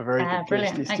 a very good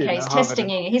brilliant. PhD student. Okay, he's testing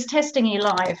you. He's testing you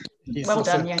live. He's well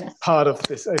done, Jonas. Part of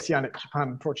this Oceanic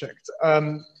Japan project.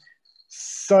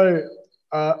 So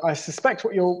I suspect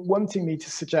what you're wanting me to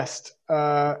suggest,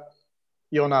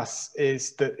 Jonas,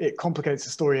 is that it complicates the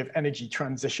story of energy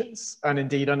transitions. And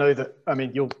indeed, I know that,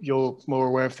 you're more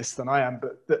aware of this than I am,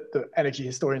 but that energy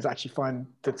historians actually find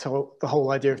the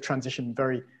whole idea of transition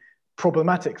very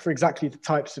problematic for exactly the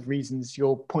types of reasons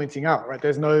you're pointing out, right?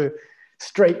 There's no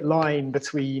straight line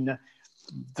between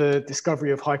the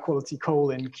discovery of high quality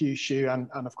coal in Kyushu and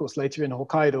of course later in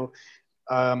Hokkaido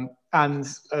and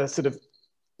a sort of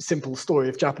simple story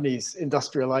of Japanese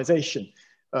industrialization.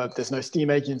 There's no steam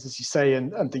engines, as you say,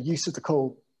 and the use of the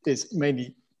coal is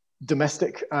mainly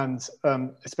domestic, and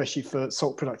especially for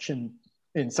salt production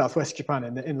in southwest Japan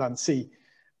in the Inland Sea.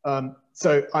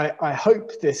 So I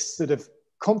hope this sort of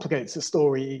complicates the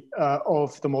story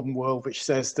of the modern world, which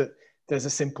says that there's a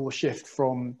simple shift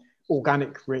from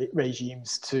organic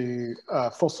regimes to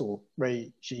fossil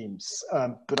regimes.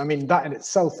 But that in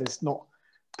itself is not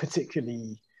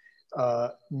particularly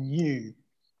new.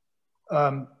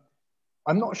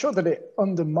 I'm not sure that it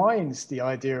undermines the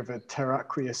idea of a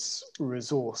terraqueous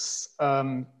resource.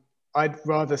 I'd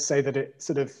rather say that it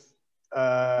sort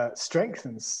of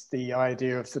strengthens the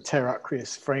idea of the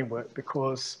terraqueous framework,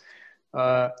 because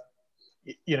the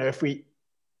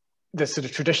sort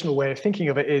of traditional way of thinking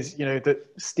of it is, that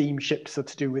steamships are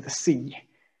to do with the sea,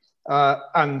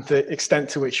 and the extent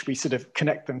to which we sort of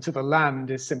connect them to the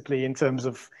land is simply in terms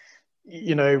of,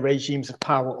 regimes of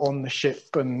power on the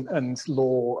ship and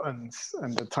law and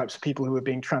the types of people who are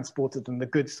being transported and the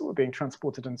goods that were being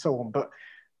transported and so on. But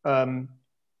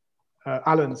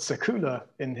Alan Sekula,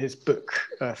 in his book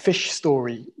Fish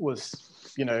Story,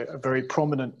 was, a very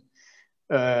prominent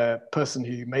person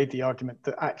who made the argument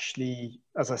that actually,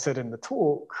 as I said in the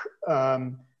talk,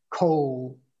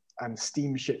 coal and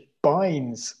steamship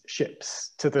binds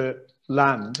ships to the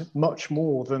land much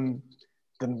more than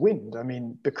wind.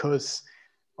 Because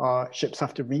ships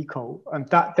have to recoal, and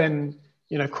that then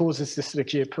causes this sort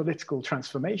of geopolitical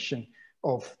transformation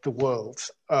of the world,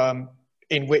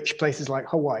 in which places like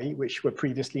Hawaii, which were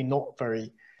previously not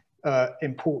very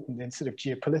important in sort of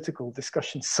geopolitical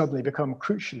discussions, suddenly become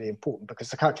crucially important,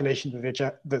 because the calculation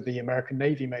that the American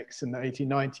Navy makes in the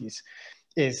 1890s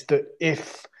is that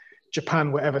if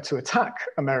Japan were ever to attack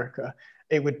America,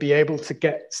 it would be able to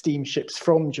get steamships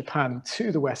from Japan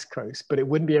to the West Coast, but it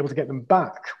wouldn't be able to get them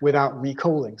back without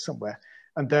recoaling somewhere.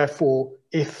 And therefore,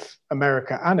 if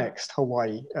America annexed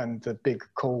Hawaii and the big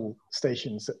coal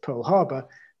stations at Pearl Harbor,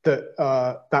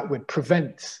 that would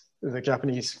prevent the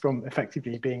Japanese from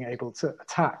effectively being able to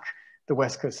attack the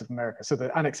west coast of America. So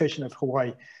the annexation of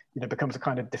Hawaii, becomes a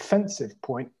kind of defensive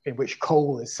point in which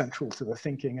coal is central to the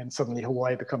thinking, and suddenly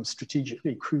Hawaii becomes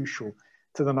strategically crucial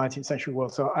to the 19th century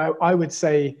world. So I would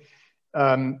say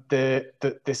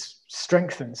that this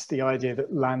strengthens the idea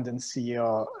that land and sea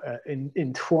are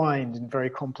entwined in very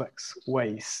complex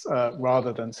ways,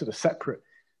 rather than sort of separate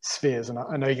spheres. And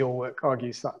I know your work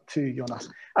argues that too, Jonas.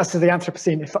 As to the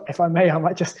Anthropocene, if I may, I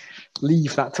might just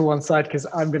leave that to one side, because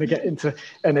I'm going to get into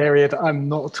an area that I'm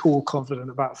not at all confident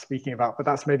about speaking about, but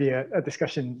that's maybe a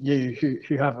discussion you,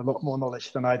 who have a lot more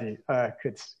knowledge than I do,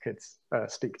 could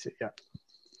speak to, yeah.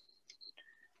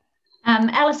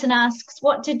 Alison asks,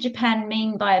 what did Japan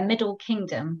mean by a middle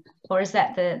kingdom? Or is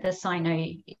that the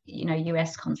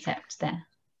Sino-US concept there?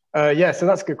 Yeah, so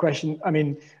that's a good question. I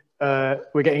mean,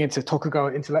 we're getting into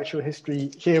Tokugawa intellectual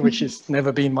history here, which has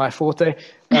never been my forte.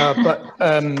 But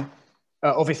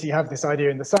obviously you have this idea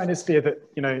in the Sinosphere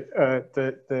that,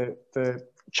 the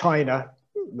China,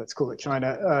 let's call it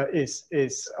China, is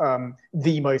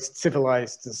the most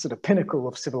civilized, sort of pinnacle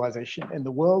of civilization in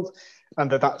the world. And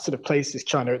that sort of places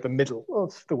China at the middle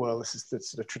of the world. This is the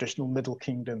sort of traditional Middle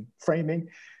Kingdom framing.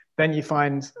 Then you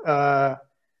find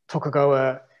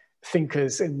Tokugawa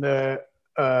thinkers in the,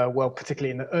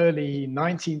 particularly in the early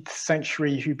 19th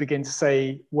century, who begin to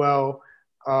say, well,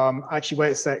 actually,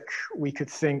 wait a sec, we could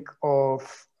think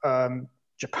of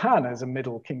Japan as a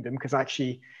Middle Kingdom, because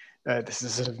actually, this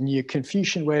is a sort of new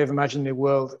Confucian way of imagining the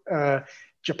world.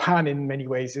 Japan, in many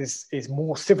ways, is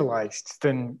more civilized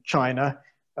than China.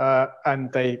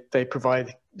 And they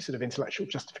provide sort of intellectual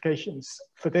justifications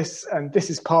for this. And this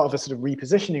is part of a sort of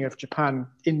repositioning of Japan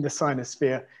in the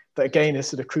Sinosphere that, again, is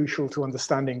sort of crucial to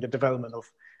understanding the development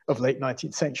of late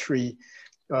 19th century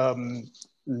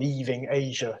leaving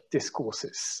Asia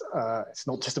discourses. It's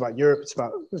not just about Europe, it's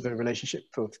about the relationship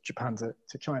of Japan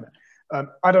to China.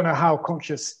 I don't know how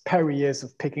conscious Perry is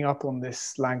of picking up on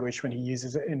this language when he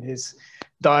uses it in his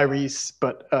diaries,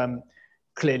 but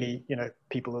clearly,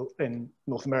 people in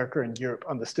North America and Europe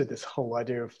understood this whole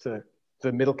idea of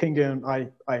the Middle Kingdom. I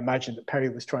imagine that Perry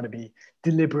was trying to be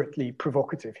deliberately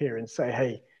provocative here and say,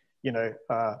 hey,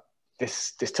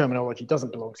 this terminology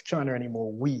doesn't belong to China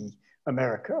anymore. We,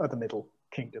 America, are the Middle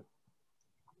Kingdom.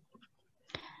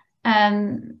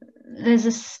 There's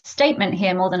a statement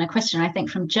here, more than a question, I think,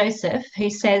 from Joseph, who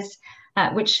says,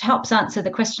 which helps answer the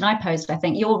question I posed, I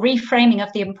think. Your reframing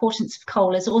of the importance of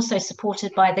coal is also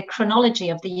supported by the chronology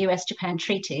of the US-Japan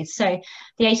treaties. So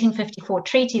the 1854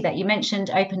 treaty that you mentioned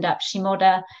opened up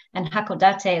Shimoda and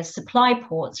Hakodate as supply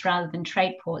ports rather than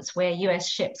trade ports where US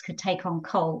ships could take on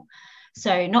coal.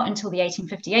 So not until the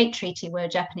 1858 treaty were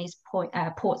Japanese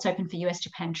ports open for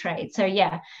US-Japan trade. So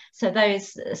yeah, so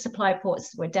those supply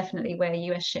ports were definitely where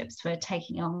US ships were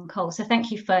taking on coal. So thank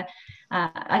you for,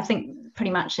 I think,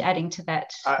 pretty much adding to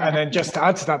that. And then just to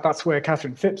add to that, that's where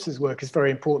Catherine Phipps's work is very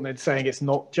important in saying it's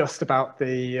not just about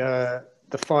the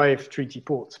 5 treaty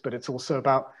ports, but it's also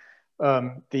about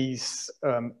these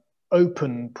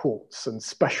open ports and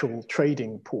special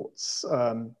trading ports,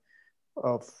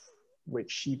 of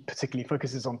which she particularly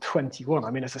focuses on 21.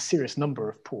 I mean, it's a serious number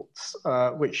of ports,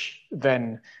 which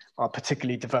then are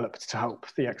particularly developed to help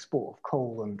the export of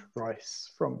coal and rice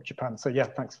from Japan. So yeah,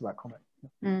 thanks for that comment.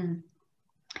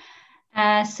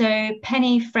 So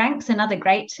Penny Franks, another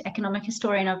great economic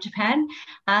historian of Japan,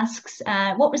 asks,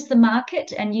 what was the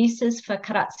market and uses for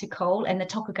Karatsu coal in the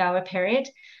Tokugawa period?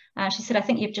 She said, I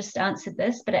think you've just answered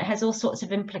this, but it has all sorts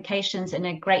of implications in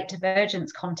a great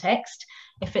divergence context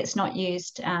if it's not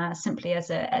used simply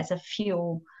as a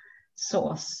fuel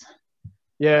source.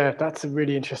 Yeah, that's a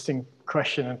really interesting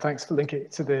question. And thanks for linking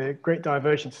it to the Great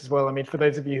Divergence as well. I mean, for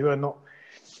those of you who are not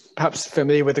perhaps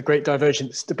familiar with the Great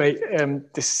Divergence debate,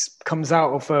 this comes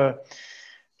out of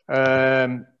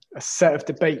a set of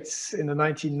debates in the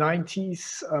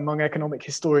 1990s among economic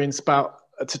historians about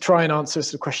to try and answer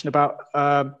the question about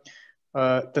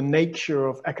the nature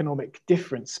of economic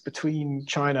difference between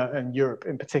China and Europe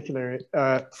in particular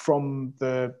from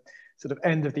the sort of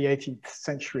end of the 18th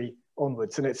century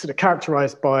onwards. And it's sort of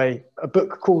characterized by a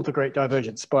book called The Great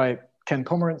Divergence by Ken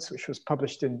Pomerantz, which was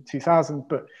published in 2000,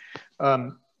 but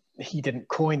he didn't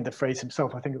coin the phrase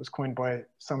himself. I think it was coined by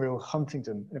Samuel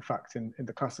Huntington, in fact, in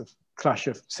the Clash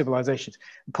of Civilizations.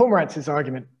 And Pomerantz's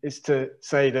argument is to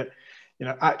say that,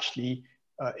 actually,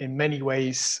 in many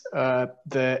ways,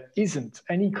 there isn't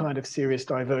any kind of serious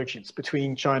divergence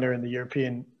between China and the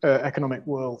European economic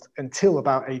world until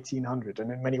about 1800.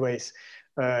 And in many ways,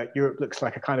 Europe looks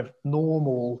like a kind of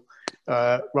normal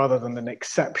rather than an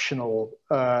exceptional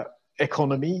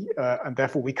economy, and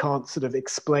therefore we can't sort of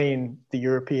explain the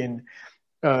European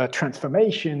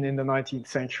transformation in the 19th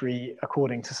century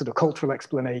according to sort of cultural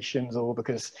explanations, or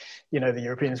because, you know, the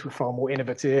Europeans were far more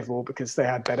innovative, or because they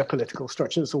had better political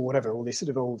structures, or whatever, all these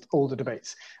sort of older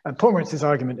debates. And Pomerantz's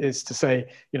argument is to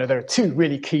say, you know, there are two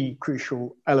really key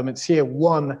crucial elements here.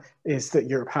 One is that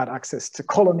Europe had access to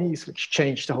colonies, which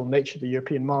changed the whole nature of the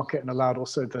European market and allowed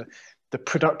also the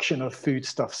production of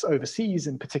foodstuffs overseas,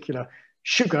 in particular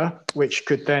sugar, which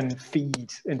could then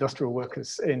feed industrial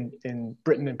workers in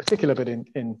Britain in particular, but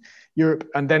in Europe.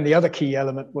 And then the other key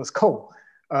element was coal.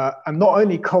 And not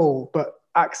only coal, but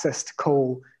access to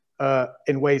coal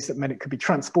in ways that meant it could be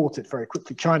transported very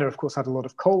quickly. China, of course, had a lot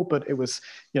of coal, but it was,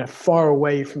 you know, far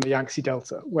away from the Yangtze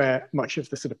Delta, where much of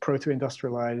the sort of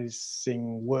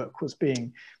proto-industrializing work was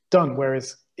being done,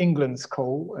 whereas England's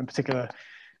coal, in particular,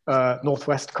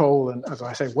 Northwest coal, and as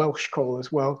I say, Welsh coal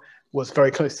as well, was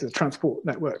very close to the transport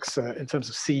networks in terms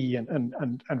of sea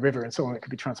and river and so on. It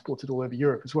could be transported all over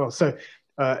Europe as well. So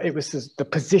it was the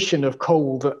position of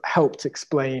coal that helped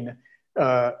explain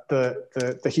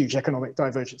the huge economic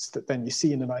divergence that then you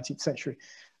see in the 19th century.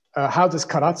 How does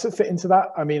Karatsu fit into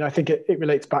that? I mean, I think it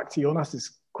relates back to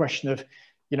Jonas's question of,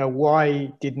 you know,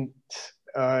 why didn't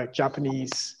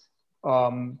Japanese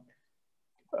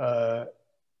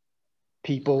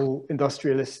people,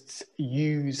 industrialists,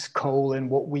 use coal in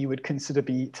what we would consider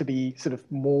to be sort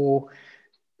of more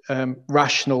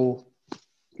rational,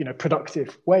 you know,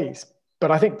 productive ways? But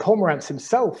I think Pomerantz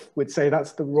himself would say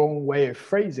that's the wrong way of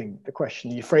phrasing the question.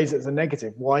 You phrase it as a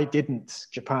negative. Why didn't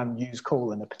Japan use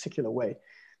coal in a particular way?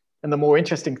 And the more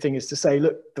interesting thing is to say,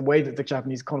 look, the way that the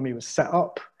Japanese economy was set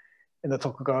up in the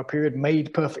Tokugawa period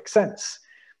made perfect sense.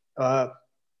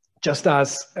 Just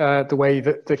as the way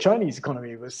that the Chinese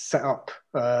economy was set up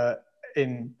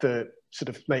in the sort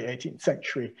of late 18th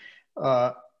century.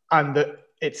 And that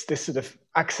it's this sort of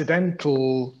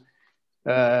accidental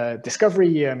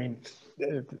discovery, I mean,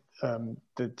 the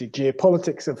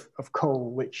geopolitics of coal,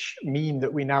 which mean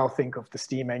that we now think of the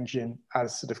steam engine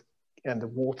as sort of, and the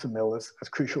water mill as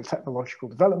crucial technological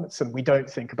developments. And we don't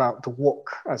think about the wok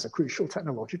as a crucial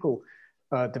technological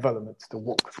development, the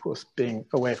wok, of course, being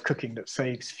a way of cooking that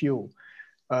saves fuel.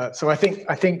 So I think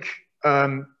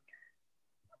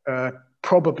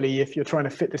probably if you're trying to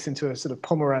fit this into a sort of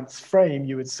Pomerantz frame,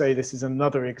 you would say this is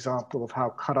another example of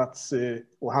how Karatsu,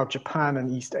 or how Japan and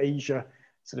East Asia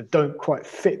sort of don't quite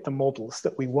fit the models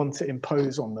that we want to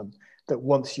impose on them, that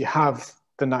once you have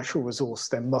the natural resource,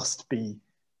 there must be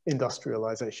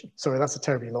industrialization. Sorry, that's a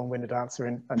terribly long-winded answer,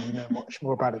 and you know much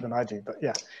more about it than I do, but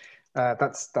yeah.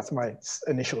 That's my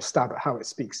initial stab at how it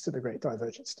speaks to the Great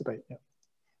Divergence debate. Yeah.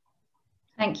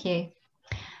 Thank you.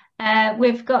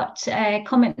 We've got a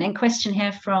comment and question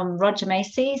here from Roger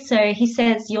Macy. So he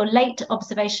says, your late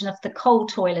observation of the coal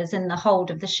toilers in the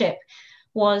hold of the ship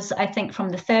was, I think, from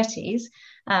the 30s,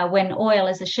 when oil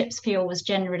as a ship's fuel was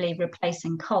generally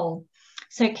replacing coal.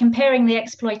 So comparing the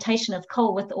exploitation of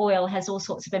coal with oil has all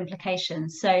sorts of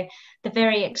implications. So the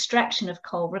very extraction of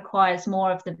coal requires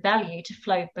more of the value to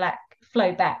flow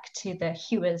back to the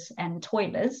hewers and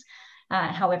toilers,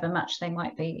 however much they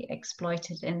might be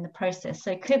exploited in the process.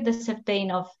 So could this have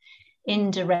been of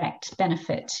indirect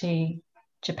benefit to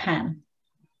Japan?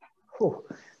 Oh,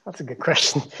 that's a good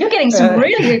question. You're getting some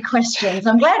really good questions.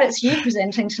 I'm glad it's you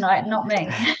presenting tonight, not me.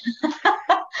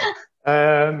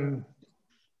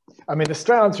 I mean, the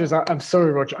straight answer is, I'm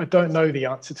sorry, Roger, I don't know the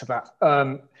answer to that.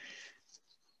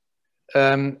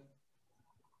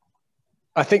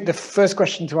 I think the first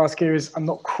question to ask here is, I'm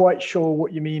not quite sure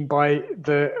what you mean by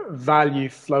the value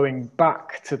flowing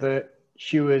back to the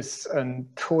hewers and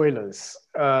toilers.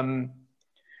 I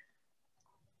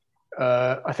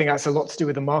think that's a lot to do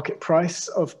with the market price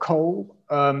of coal.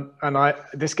 And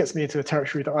this gets me into a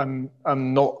territory that I'm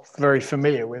not very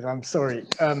familiar with, I'm sorry.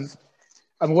 And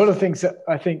one of the things that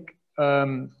I think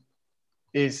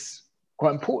is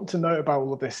quite important to note about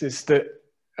all of this is that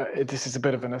this is a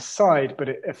bit of an aside, but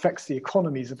it affects the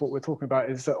economies of what we're talking about.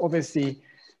 Is that obviously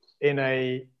in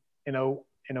a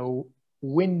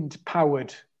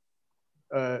wind-powered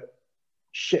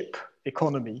ship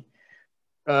economy,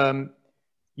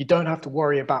 you don't have to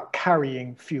worry about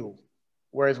carrying fuel.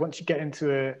 Whereas once you get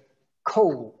into a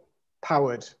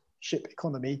coal-powered ship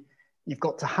economy, you've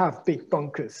got to have big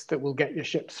bunkers that will get your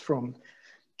ships from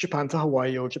Japan to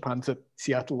Hawaii or Japan to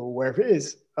Seattle or wherever it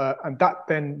is. And that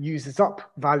then uses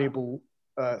up valuable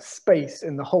space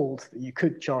in the hold that you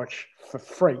could charge for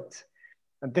freight.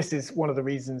 And this is one of the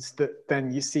reasons that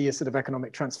then you see a sort of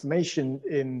economic transformation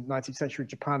in 19th century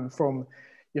Japan from,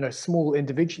 you know, small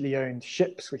individually owned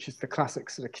ships, which is the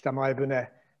classic sort of kitamaebune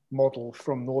model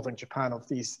from northern Japan of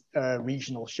these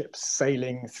regional ships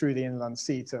sailing through the inland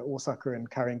sea to Osaka and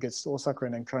carrying goods to Osaka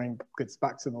and then carrying goods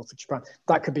back to northern Japan.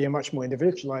 That could be a much more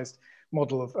individualized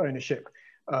model of ownership.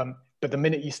 But the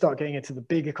minute you start getting into the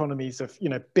big economies of,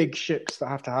 big ships that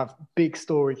have to have big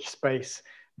storage space,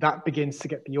 that begins to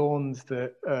get beyond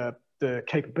the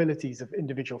capabilities of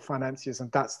individual financiers.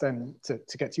 And that's then,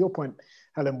 to get to your point,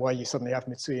 Helen, why you suddenly have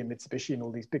Mitsui and Mitsubishi and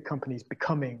all these big companies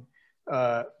becoming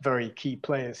very key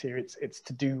players here. It's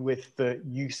to do with the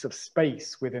use of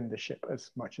space within the ship as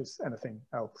much as anything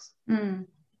else.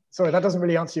 Sorry, that doesn't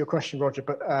really answer your question, Roger,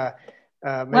 but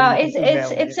well,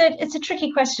 it's a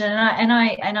tricky question, and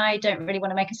I don't really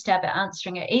want to make a stab at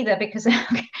answering it either, because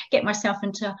I'll get myself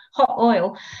into hot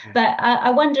oil. But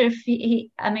I wonder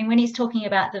if I mean, when he's talking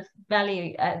about the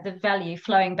value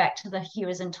flowing back to the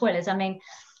hewers and toilers, I mean,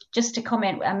 just to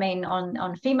comment, I mean,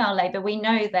 on female labour, we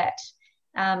know that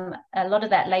a lot of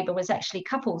that labour was actually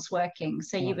couples working.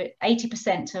 So you were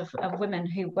 80% of women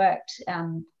who worked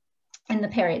in the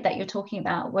period that you're talking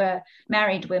about were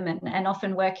married women, and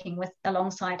often working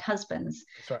alongside husbands.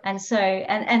 Right. And so,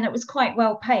 and it was quite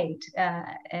well paid,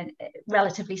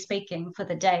 relatively speaking, for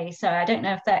the day. So I don't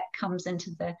know if that comes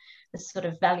into the sort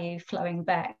of value flowing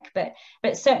back, but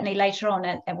certainly later on,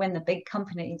 when the big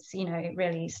companies,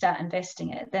 really start investing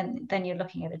it, then you're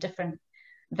looking at a different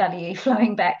value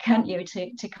flowing back, can't you,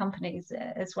 to companies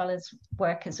as well as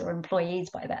workers or employees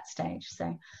by that stage.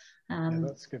 So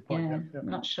that's a good point. Yeah. I'm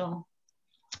not sure.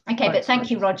 Okay, but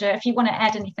thank you, Roger. If you want to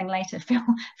add anything later,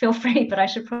 feel free, but I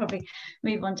should probably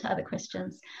move on to other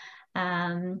questions.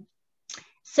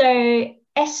 So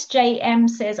SJM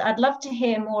says, I'd love to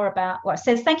hear more about, well, it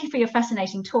says, thank you for your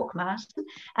fascinating talk, Martin.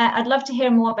 I'd love to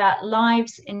hear more about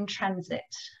lives in transit.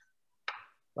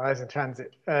 Lives in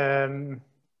transit. Gosh,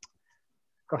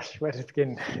 where to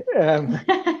begin?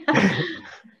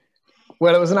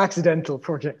 Well, it was an accidental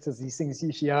project, as these things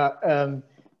usually are.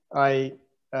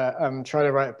 I'm trying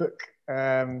to write a book,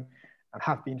 and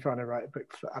have been trying to write a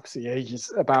book for absolutely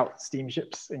ages about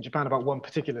steamships in Japan, about one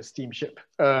particular steamship,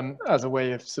 as a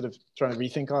way of sort of trying to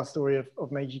rethink our story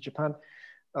of Meiji Japan.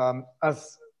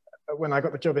 When I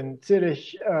got the job in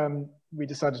Zurich, we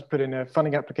decided to put in a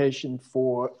funding application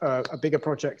for a bigger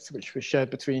project, which was shared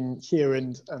between here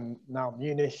and now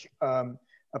Munich,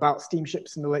 about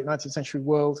steamships in the late 19th century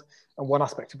world. And one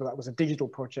aspect of that was a digital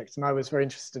project. And I was very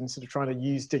interested in sort of trying to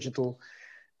use digital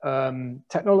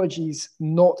technologies,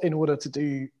 not in order to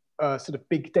do sort of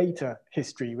big data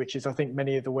history, which is, I think,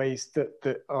 many of the ways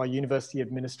that our university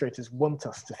administrators want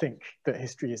us to think that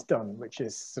history is done, which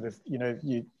is sort of,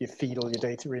 you feed all your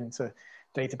data into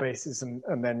databases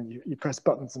and then you press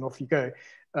buttons and off you go.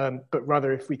 But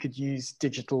rather, if we could use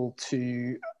digital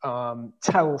to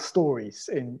tell stories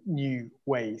in new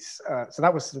ways. So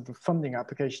that was sort of the funding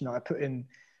application that I put in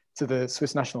to the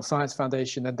Swiss National Science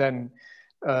Foundation. And then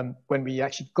when we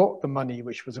actually got the money,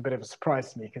 which was a bit of a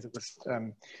surprise to me because it was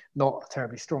not a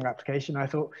terribly strong application, I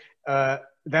thought,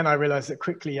 then I realized that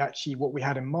quickly actually what we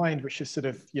had in mind, which is sort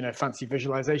of, fancy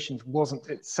visualizations, wasn't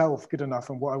itself good enough.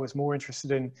 And what I was more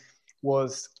interested in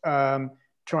was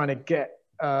trying to get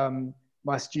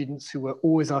my students, who were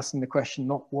always asking the question,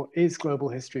 not what is global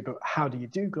history, but how do you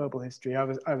do global history?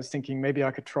 I was thinking maybe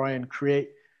I could try and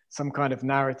create some kind of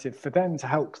narrative for them to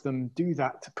help them do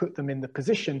that, to put them in the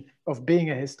position of being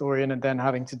a historian and then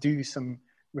having to do some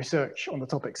research on the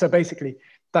topic. So basically,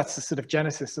 that's the sort of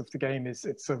genesis of the game.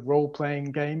 It's a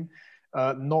role-playing game,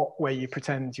 not where you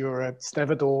pretend you're a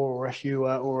stevedore or a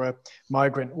hewer or a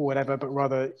migrant or whatever, but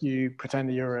rather you pretend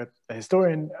that you're a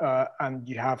historian and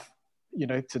you have,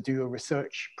 to do a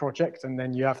research project, and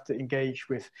then you have to engage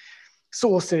with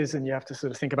sources and you have to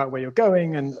sort of think about where you're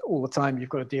going, and all the time you've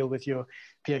got to deal with your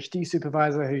PhD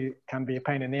supervisor, who can be a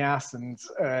pain in the ass, and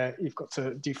you've got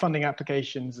to do funding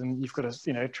applications, and you've got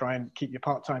to try and keep your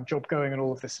part-time job going and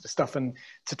all of this sort of stuff, and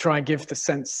to try and give the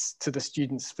sense to the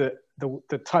students that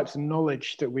the types of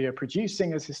knowledge that we are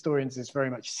producing as historians is very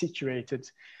much situated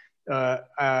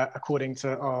according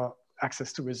to our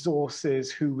access to resources,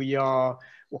 who we are,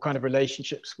 what kind of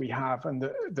relationships we have, and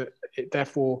that it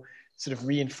therefore sort of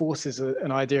reinforces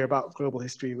an idea about global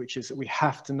history, which is that we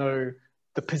have to know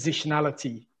the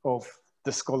positionality of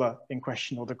the scholar in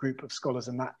question or the group of scholars,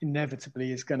 and that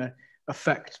inevitably is going to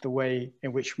affect the way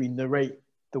in which we narrate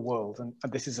the world. And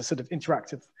this is a sort of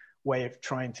interactive way of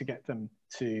trying to get them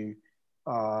to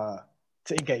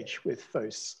engage with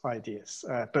those ideas.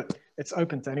 But it's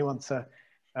open to anyone to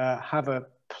have a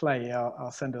play.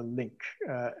 I'll send a link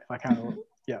if I can. Or,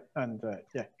 yeah, and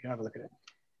yeah, you can have a look at it.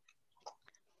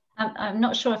 I'm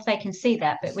not sure if they can see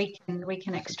that, but we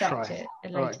can extract it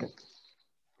later. Right, good.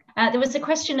 There was a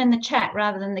question in the chat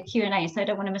rather than the Q&A, so I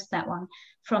don't want to miss that one,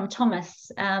 from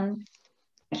Thomas. Thank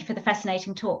you for the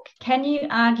fascinating talk. Can you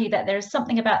argue that there is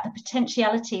something about the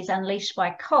potentialities unleashed by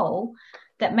coal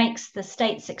that makes the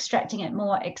states extracting it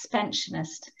more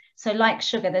expansionist? So like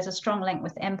sugar, there's a strong link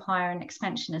with empire and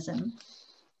expansionism.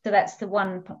 So that's the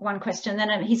one question.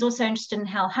 Then he's also interested in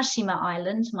how Hashima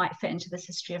Island might fit into this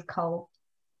history of coal,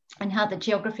 and how the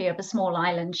geography of a small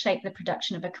island shaped the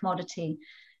production of a commodity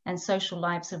and social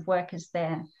lives of workers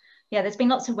there. Yeah, there's been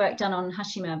lots of work done on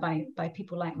Hashima by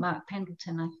people like Mark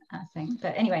Pendleton, I think.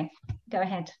 But anyway, go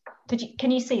ahead.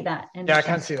 Can you see that? Yeah, I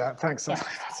can see that. Thanks. Yeah.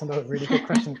 That's another really good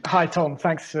question. Hi, Tom.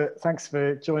 Thanks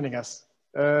for joining us.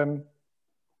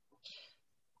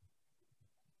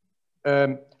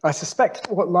 I suspect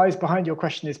what lies behind your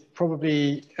question is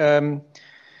probably the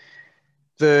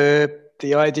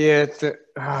idea that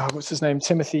what's his name,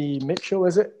 Timothy Mitchell,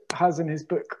 is it, has in his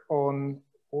book on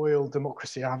oil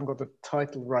democracy. I haven't got the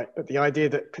title right, but the idea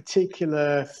that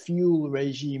particular fuel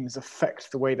regimes affect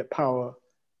the way that power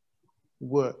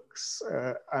works,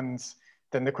 and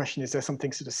then the question is there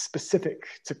something sort of specific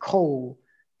to coal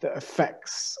that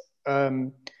affects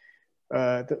that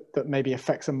maybe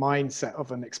affects a mindset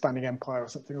of an expanding empire or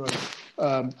something like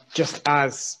that. Just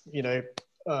as, you know,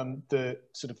 the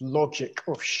sort of logic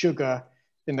of sugar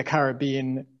in the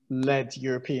Caribbean led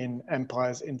European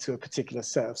empires into a particular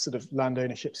set of sort of land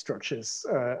ownership structures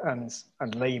and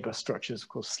labor structures, of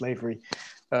course, slavery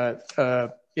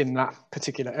in that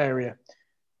particular area.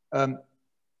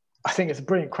 I think it's a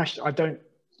brilliant question.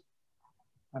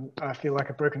 I feel like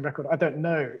a broken record. I don't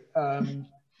know.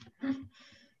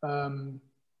 I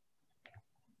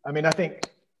mean, I think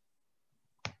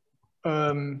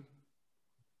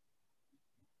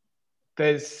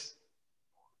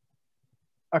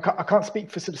I can't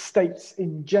speak for sort of states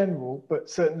in general, but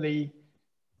certainly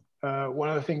one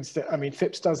of the things that, I mean,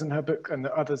 Phipps does in her book and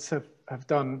that others have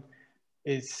done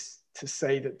is to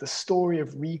say that the story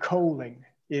of recoaling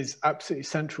is absolutely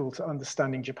central to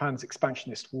understanding Japan's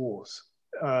expansionist wars,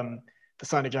 the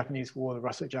Sino-Japanese War, the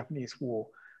Russo-Japanese War,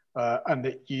 and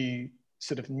that you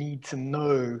sort of need to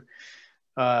know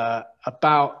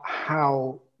about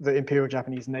how the Imperial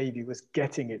Japanese Navy was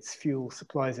getting its fuel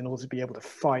supplies in order to be able to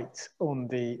fight on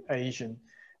the Asian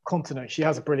continent. She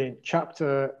has a brilliant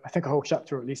chapter, I think a whole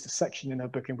chapter, or at least a section in her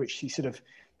book, in which she sort of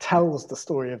tells the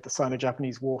story of the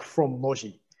Sino-Japanese War from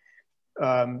Moji,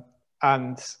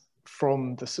 and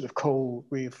from the sort of coal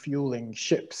refueling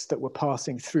ships that were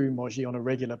passing through Moji on a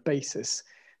regular basis.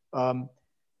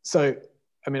 So,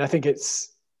 I mean, I think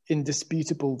it's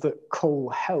indisputable that coal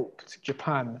helped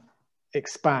Japan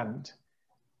expand,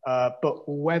 but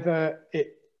whether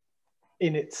it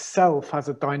in itself has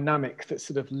a dynamic that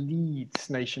sort of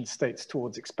leads nation states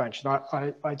towards expansion,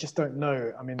 I just don't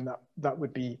know. I mean, that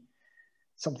would be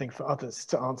something for others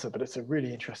to answer, but it's a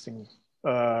really interesting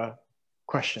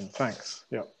question. Thanks.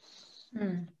 Yeah.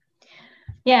 Mm.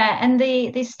 Yeah, and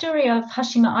the story of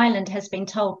Hashima Island has been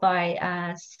told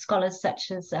by scholars such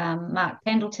as Mark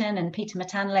Pendleton and Peter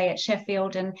Matanley at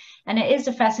Sheffield, and it is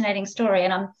a fascinating story.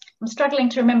 And I'm struggling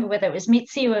to remember whether it was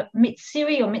Mitsui or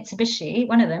Mitsubishi,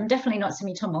 one of them, definitely not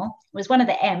Sumitomo. It was one of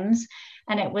the M's,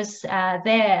 and it was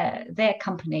their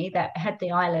company that had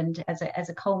the island as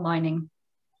a coal mining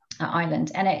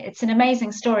island. And it's an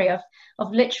amazing story of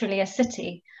literally a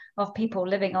city of people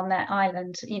living on that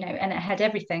island, you know, and it had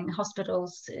everything,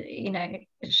 hospitals, you know,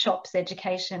 shops,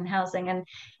 education, housing, and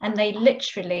they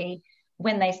literally,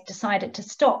 when they decided to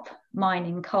stop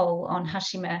mining coal on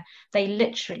Hashima, they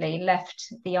literally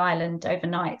left the island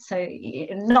overnight. So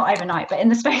not overnight, but in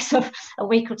the space of a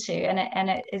week or two, and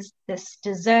it is this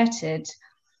deserted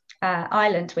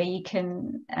island where you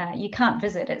can't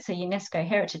visit. It's a UNESCO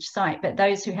heritage site, but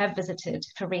those who have visited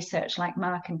for research, like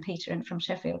Mark and Peter and from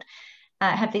Sheffield,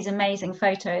 have these amazing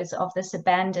photos of this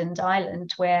abandoned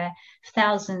island where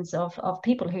thousands of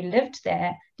people who lived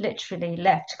there literally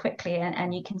left quickly,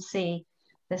 and you can see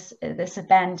this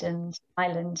abandoned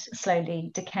island slowly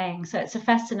decaying. So it's a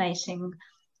fascinating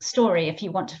story if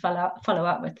you want to follow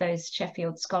up with those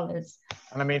Sheffield scholars.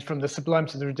 And I mean, from the sublime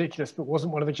to the ridiculous, but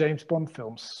wasn't one of the James Bond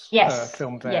films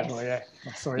filmed there? Yes. Well, yeah.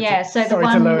 Sorry. Yeah. So the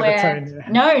one where the tone,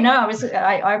 no,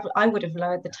 I would have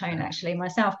lowered the tone actually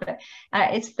myself, but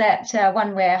it's that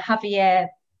one where Javier,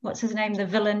 what's his name, the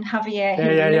villain Javier,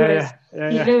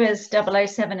 he lures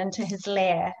 007 into his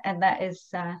lair, and that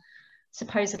is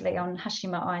supposedly on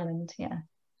Hashima Island. Yeah.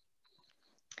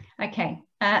 Okay.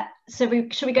 So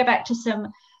should we go back to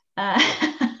some?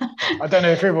 I don't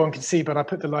know if everyone can see, but I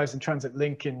put the Lives in Transit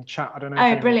link in chat. I don't know.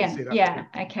 Oh, brilliant. Yeah.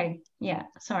 Okay. Yeah.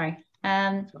 Sorry.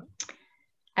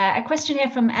 A question here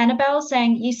from Annabelle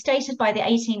saying, you stated by the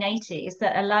 1880s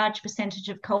that a large percentage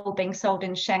of coal being sold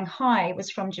in Shanghai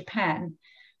was from Japan.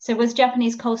 So was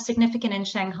Japanese coal significant in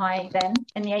Shanghai then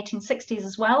in the 1860s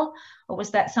as well? Or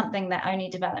was that something that only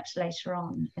developed later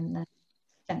on in the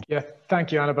century? Yeah,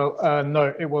 thank you, Annabelle.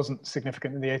 No, it wasn't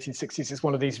significant in the 1860s. It's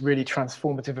one of these really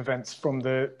transformative events from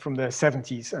the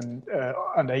 70s and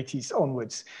 80s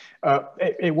onwards.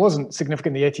 It wasn't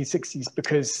significant in the 1860s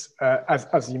because,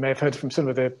 as you may have heard from some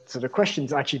of the sort of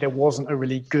questions, actually there wasn't a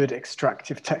really good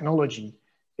extractive technology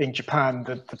in Japan.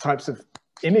 The types of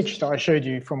image that I showed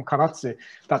you from Karatsu,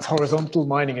 that's horizontal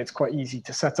mining. It's quite easy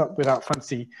to set up without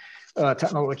fancy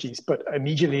technologies. But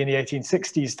immediately in the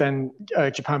 1860s, then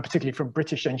Japan, particularly from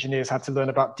British engineers, had to learn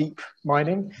about deep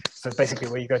mining. So basically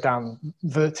where you go down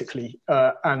vertically.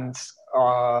 Yeah,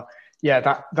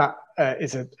 that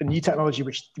is a new technology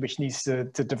which needs to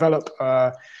develop.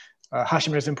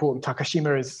 Hashima is important,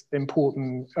 Takashima is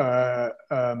important,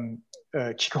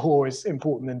 Chikuho is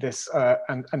important in this,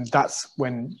 and that's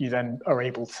when you then are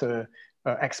able to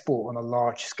export on a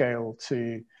large scale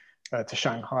to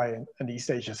Shanghai and East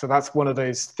Asia. So that's one of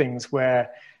those things where,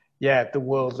 yeah, the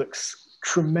world looks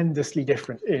tremendously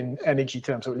different in energy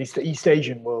terms, or at least the East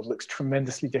Asian world looks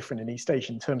tremendously different in East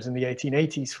Asian terms in the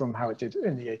 1880s from how it did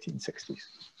in the 1860s.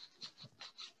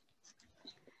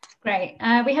 Great.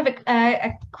 We have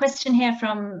a question here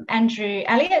from Andrew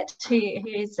Elliott,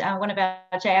 who's one of our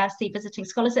JRC visiting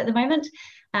scholars at the moment.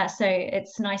 So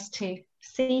it's nice to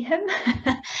see him.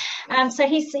 So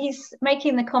he's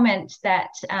making the comment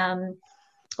that,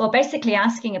 or basically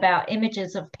asking about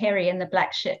images of Perry and the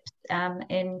black ships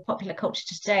in popular culture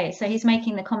today. So he's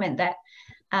making the comment that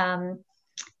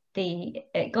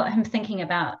it got him thinking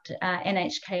about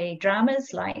NHK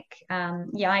dramas like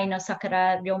Yai no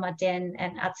Sakura, Ryoma Den,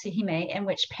 and Atsuhime, in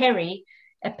which Perry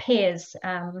appears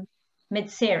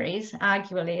mid-series,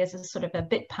 arguably as a sort of a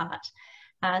bit part.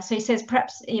 So he says,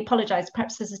 perhaps, he apologized,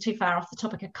 perhaps this is too far off the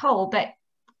topic of coal, but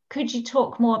could you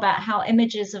talk more about how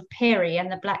images of Perry and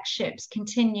the black ships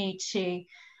continue to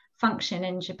function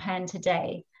in Japan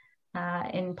today,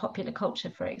 in popular culture,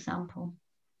 for example?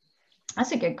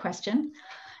 That's a good question.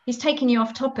 He's taking you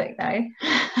off topic, though.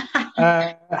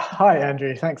 Hi,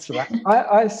 Andrew. Thanks for that.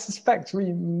 I suspect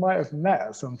we might have met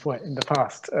at some point in the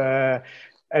past.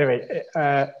 Anyway,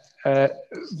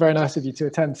 very nice of you to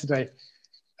attend today.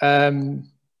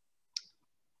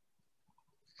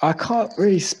 I can't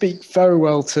really speak very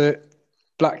well to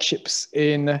black ships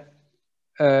in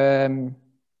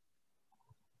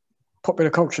popular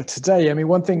culture today. I mean,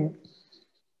 one thing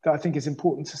that I think is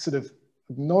important to sort of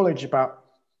acknowledge about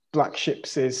black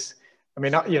ships is, I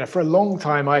mean, you know, for a long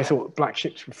time, I thought black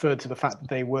ships referred to the fact that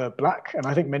they were black. And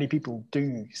I think many people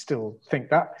do still think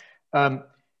that.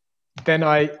 Then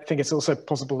I think it's also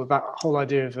possible that that whole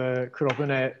idea of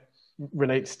kurobune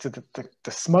relates to the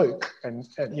smoke and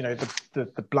you know,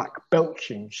 the black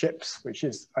belching ships, which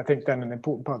is, I think, then an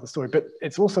important part of the story. But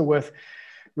it's also worth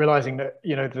realizing that,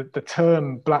 you know, the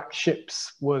term black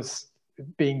ships was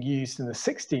being used in the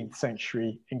 16th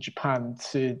century in Japan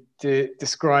to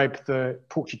describe the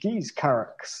Portuguese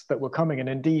carracks that were coming. And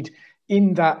indeed,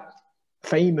 in that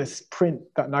famous print,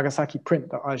 that Nagasaki print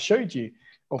that I showed you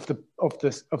of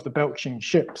the belching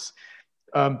ships,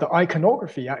 the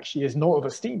iconography actually is not of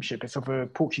a steamship, it's of a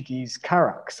Portuguese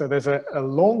carrack. So there's a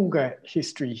longer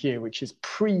history here, which is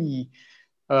pre-closed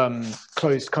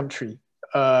country,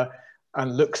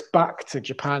 and looks back to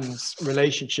Japan's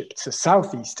relationship to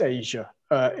Southeast Asia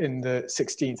in the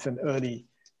 16th and early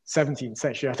 17th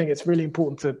century. I think it's really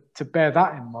important to bear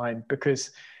that in mind,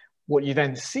 because what you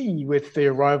then see with the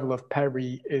arrival of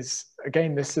Perry is,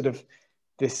 again, this sort of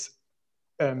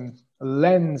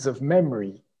lens of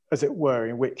memory, as it were,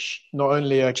 in which not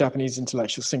only are Japanese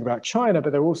intellectuals thinking about China,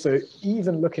 but they're also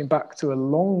even looking back to a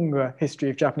longer history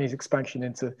of Japanese expansion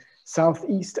into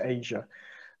Southeast Asia,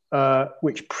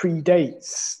 which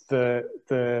predates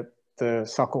the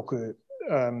Sakoku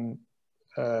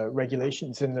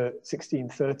regulations in the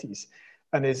 1630s,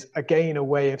 and is again a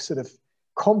way of sort of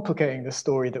complicating the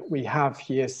story that we have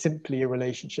here, simply a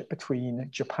relationship between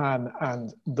Japan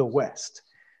and the West.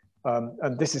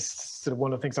 And this is sort of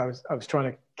one of the things I was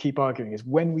trying to keep arguing, is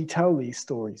when we tell these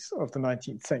stories of the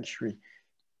 19th century,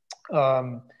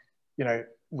 you know,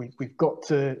 we've got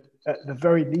to, at the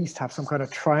very least, have some kind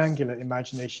of triangular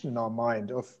imagination in our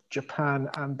mind of Japan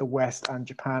and the West and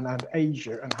Japan and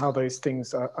Asia, and how those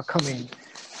things are coming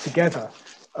together.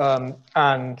 I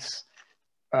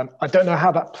don't know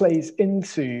how that plays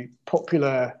into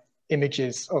popular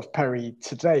images of Perry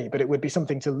today, but it would be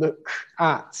something to look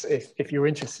at if you're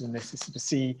interested in this, is to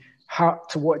see how,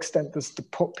 to what extent does the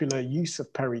popular use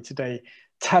of Perry today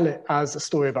tell it as a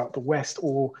story about the West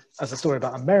or as a story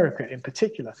about America in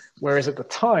particular. Whereas at the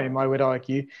time, I would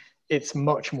argue, it's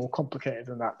much more complicated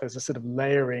than that. There's a sort of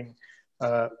layering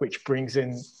which brings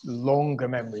in longer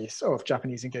memories of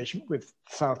Japanese engagement with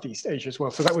Southeast Asia as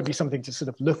well. So that would be something to sort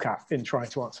of look at in trying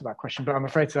to answer that question. But I'm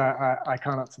afraid I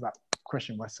can't answer that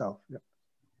question myself. Yeah.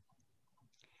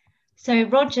 So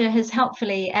Roger has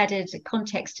helpfully added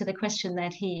context to the question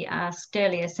that he asked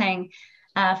earlier, saying,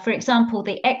 for example,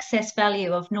 the excess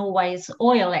value of Norway's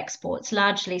oil exports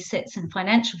largely sits in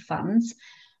financial funds,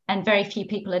 and very few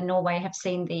people in Norway have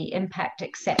seen the impact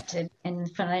accepted in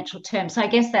financial terms. So I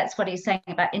guess that's what he's saying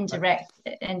about indirect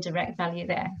value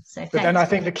there. So but then I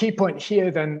think the key point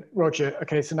here then, Roger,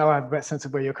 okay, so now I have a better sense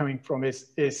of where you're coming from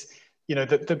is you know,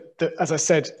 as I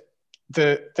said,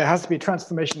 there has to be a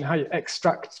transformation in how you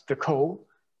extract the coal,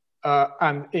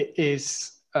 and it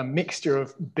is a mixture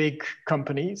of big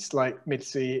companies like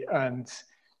Mitsui and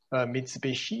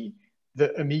Mitsubishi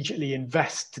that immediately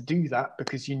invest to do that,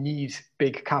 because you need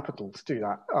big capital to do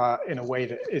that in a way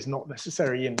that is not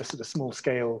necessary in the sort of small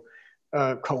scale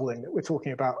coaling that we're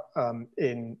talking about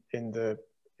in the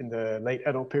late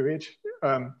Edo period.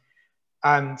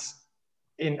 And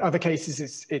in other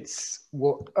cases, it's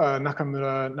what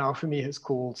Nakamura Naofumi has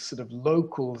called sort of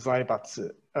local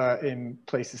zaibatsu in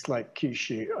places like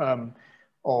Kyushu.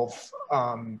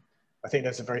 I think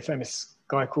there's a very famous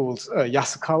guy called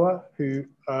Yasukawa who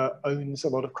owns a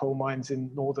lot of coal mines in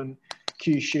northern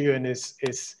Kyushu and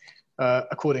is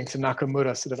according to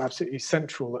Nakamura, sort of absolutely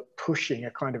central at pushing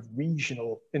a kind of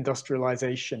regional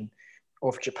industrialization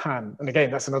of Japan. And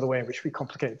again, that's another way in which we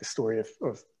complicate the story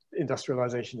of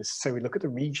industrialization, is to say we look at the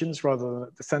regions rather than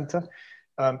at the center.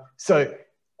 So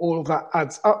all of that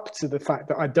adds up to the fact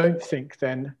that I don't think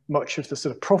then much of the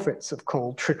sort of profits of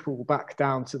coal trickle back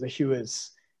down to the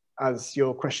hewers, as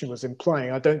your question was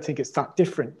implying. I don't think it's that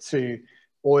different to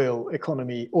oil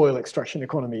extraction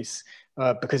economies,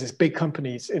 because it's big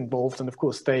companies involved, and of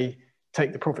course they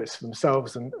take the profits for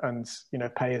themselves and you know,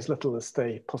 pay as little as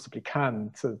they possibly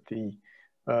can to the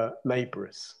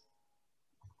laborers.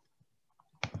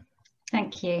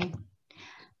 Thank you.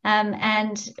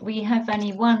 And we have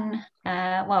only one,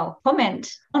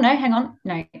 comment. Oh no, hang on.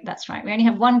 No, that's right. We only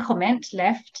have one comment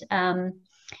left.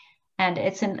 And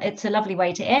it's a lovely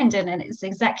way to end, and it's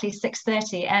exactly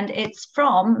 6:30, and it's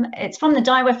from the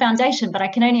Daiwa Foundation, but I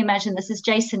can only imagine this is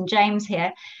Jason James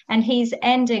here, and he's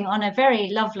ending on a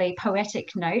very lovely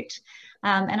poetic note.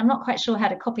 And I'm not quite sure how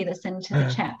to copy this into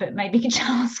the chat, but maybe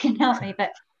Charles can help me.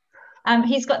 But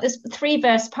he's got this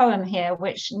 3-verse poem here,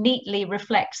 which neatly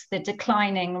reflects the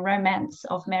declining romance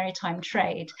of maritime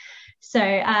trade. So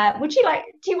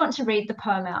do you want to read the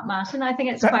poem out, Martin? I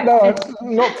think it's quite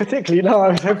not particularly. No, I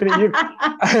was hoping that you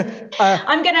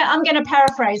I'm gonna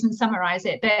paraphrase and summarize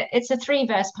it, but it's a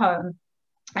 3-verse poem,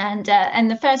 and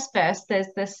the first verse,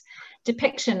 there's this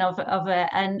depiction of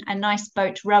a nice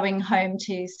boat rowing home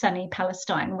to sunny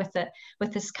Palestine with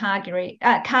this cargo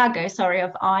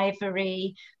of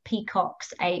ivory,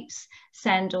 peacocks, apes,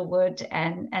 sandalwood,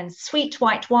 and sweet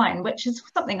white wine, which is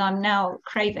something I'm now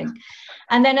craving.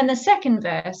 And then in the second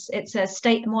verse, it's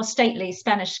a more stately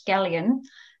Spanish galleon,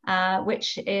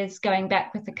 which is going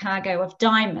back with a cargo of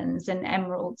diamonds and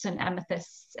emeralds and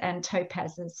amethysts and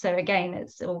topazes. So again,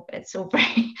 it's all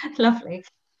very lovely.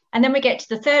 And then we get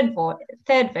to the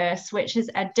third verse, which is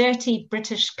a dirty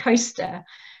British coaster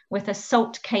with a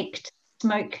salt-caked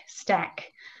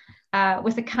smokestack,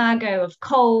 with a cargo of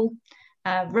coal,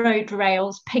 road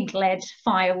rails, pig lead,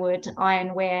 firewood,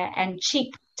 ironware, and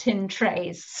cheap tin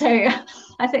trays. So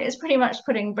I think it's pretty much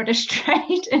putting British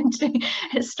trade into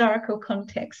historical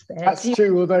context there. That's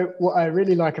true, although what I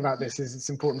really like about this is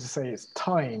it's important to say it's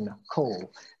tyne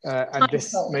coal. And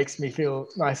this makes me feel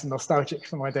nice and nostalgic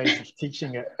for my days of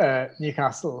teaching at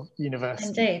Newcastle University.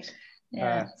 Indeed.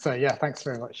 Yeah. So yeah, thanks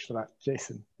very much for that,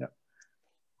 Jason. Yeah.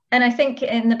 And I think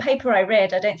in the paper I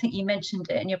read, I don't think you mentioned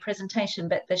it in your presentation,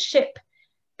 but the ship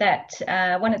that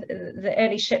one of the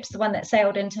early ships, the one that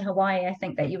sailed into Hawaii, I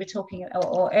think that you were talking,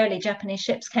 or early Japanese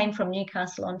ships came from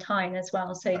Newcastle on Tyne as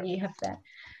well. So you have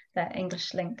that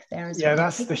English link there as well. Yeah,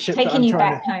 that's the ship taking you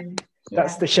back home.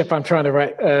 That's the ship I'm trying to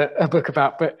write a book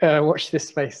about, but watch this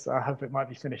space. I hope it might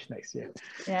be finished next year.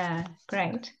 Yeah,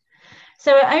 great.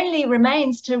 So it only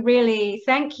remains to really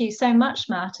thank you so much,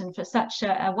 Martin, for such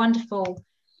a wonderful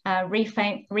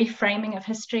reframing of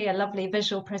history, a lovely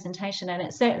visual presentation, and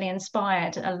it certainly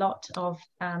inspired a lot of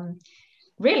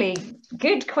really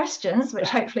good questions, which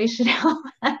hopefully should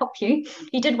help you.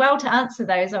 You did well to answer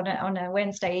those on a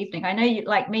Wednesday evening. I know you,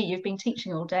 like me, you've been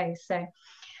teaching all day, so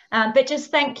But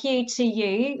just thank you to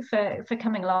you for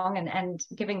coming along and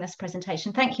giving this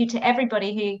presentation. Thank you to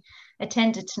everybody who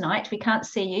attended tonight. We can't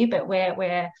see you, but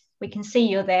we can see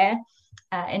you're there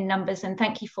in numbers. And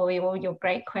thank you for all your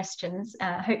great questions.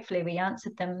 Hopefully we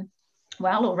answered them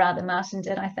well, or rather Martin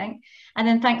did, I think. And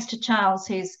then thanks to Charles,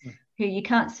 who you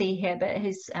can't see here, but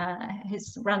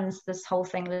who's runs this whole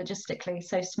thing logistically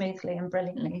so smoothly and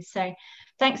brilliantly. So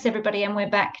thanks everybody, and we're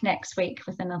back next week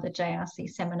with another JRC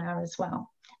seminar as well.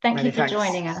 Thank you for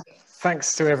joining us.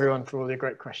 Thanks to everyone for all your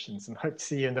great questions, and hope to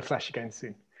see you in the flesh again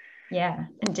soon. Yeah,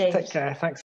 indeed. Take care. Thanks.